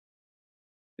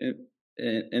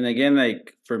 And again,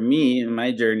 like for me in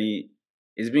my journey,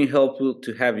 it's been helpful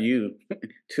to have you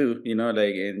too,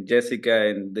 like, and Jessica,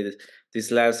 and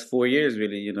this last 4 years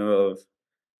really, of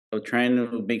trying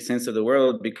to make sense of the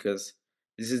world, because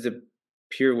this is the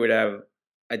period where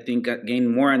I think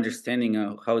gained more understanding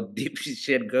of how deep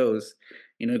shit goes.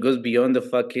 It goes beyond the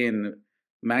fucking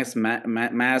mask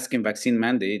and vaccine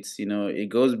mandates. It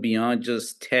goes beyond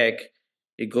just tech.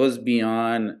 It goes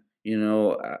beyond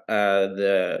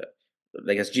the,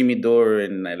 like, as Jimmy Dore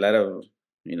and a lot of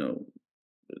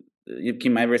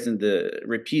Kim Iverson,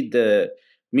 repeat the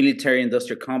military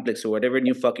industrial complex or whatever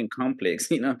new fucking complex.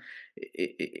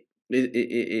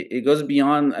 It goes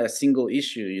beyond a single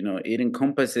issue. It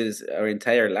encompasses our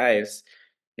entire lives.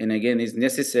 And again, it's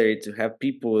necessary to have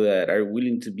people that are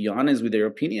willing to be honest with their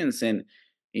opinions and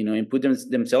put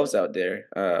themselves out there.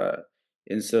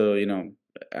 And so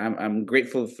I'm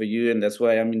grateful for you, and that's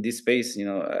why I'm in this space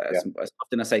as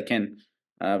often as I can,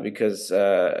 because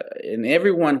and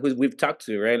everyone who we've talked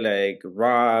to, right, like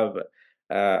Rob,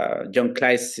 John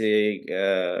Kleisig,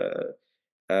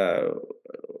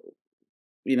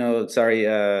 sorry,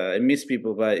 I miss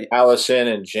people, but Allison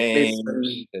and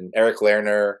James and Eric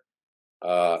Lerner,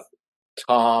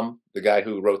 Tom, the guy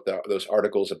who wrote those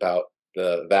articles about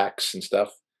the vax and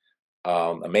stuff,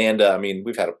 Amanda. I mean,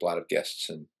 we've had a lot of guests,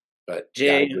 but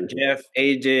Jay, Jeff,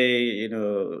 AJ,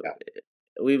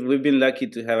 we've been lucky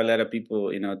to have a lot of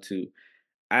people, to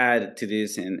add to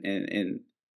this, and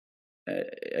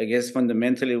I guess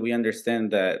fundamentally we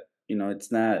understand that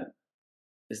it's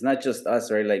not just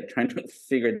us, right? Like trying to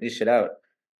figure this shit out,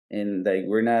 and like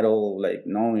we're not all like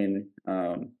knowing.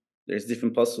 There's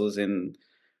different puzzles, and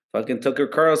fucking Tucker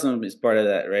Carlson is part of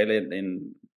that, right?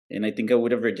 And I think I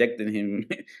would have rejected him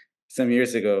some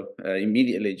years ago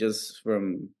immediately, just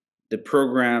from the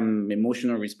program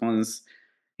emotional response,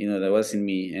 that was in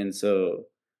me. And so,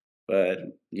 but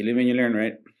you live and you learn,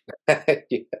 right?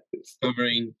 Yes.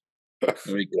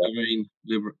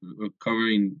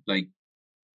 Recovering, like,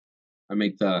 I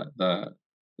make the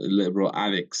liberal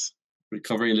addicts,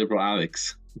 recovering liberal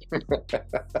addicts.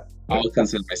 I'll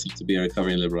consider myself to be a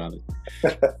recovering liberal addict.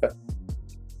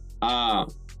 All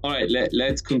right,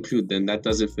 let's conclude then. That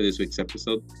does it for this week's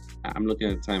episode. I'm looking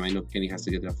at the time. I know Kenny has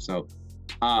to get off, so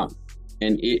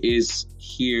and it is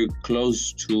here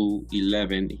close to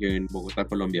 11 here in Bogota,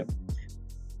 Colombia.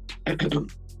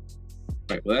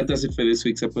 Right, well, that does it for this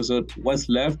week's episode. What's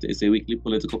Left is a weekly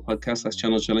political podcast that's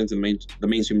channel challenge the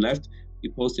mainstream left. We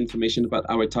post information about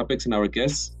our topics and our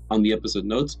guests on the episode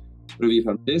notes, whether you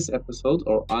found this episode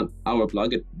or on our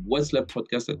blog at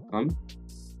what'sleftpodcast.com.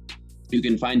 You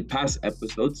can find past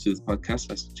episodes to this podcast,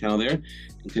 that's the channel there,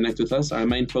 and connect with us. I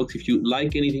remind folks, if you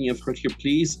like anything you've heard here,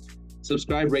 please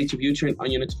subscribe, rate, review, turn on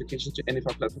your notifications to any of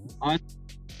our platforms on.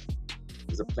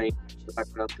 There's a plane in the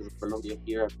background because of Colombia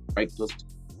here, right close to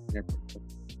the airport.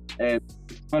 And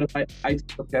Spotify, iTunes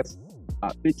podcast,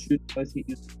 BitChute, Buzzfeed,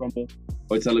 YouTube, Rumble,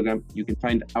 or Telegram. You can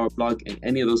find our blog and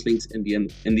any of those links in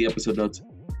the episode notes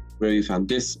where you found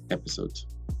this episode.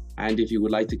 And if you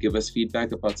would like to give us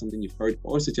feedback about something you've heard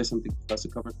or suggest something for us to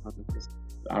cover, contact us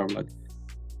to our blog.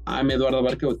 I'm Eduardo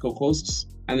Barca with co-hosts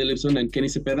Andy Lipson and Kenny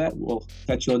Cepeda. We'll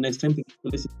catch you all next time. Thank you for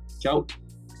listening. Ciao.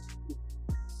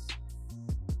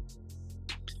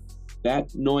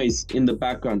 That noise in the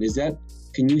background,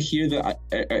 can you hear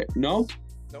the, no?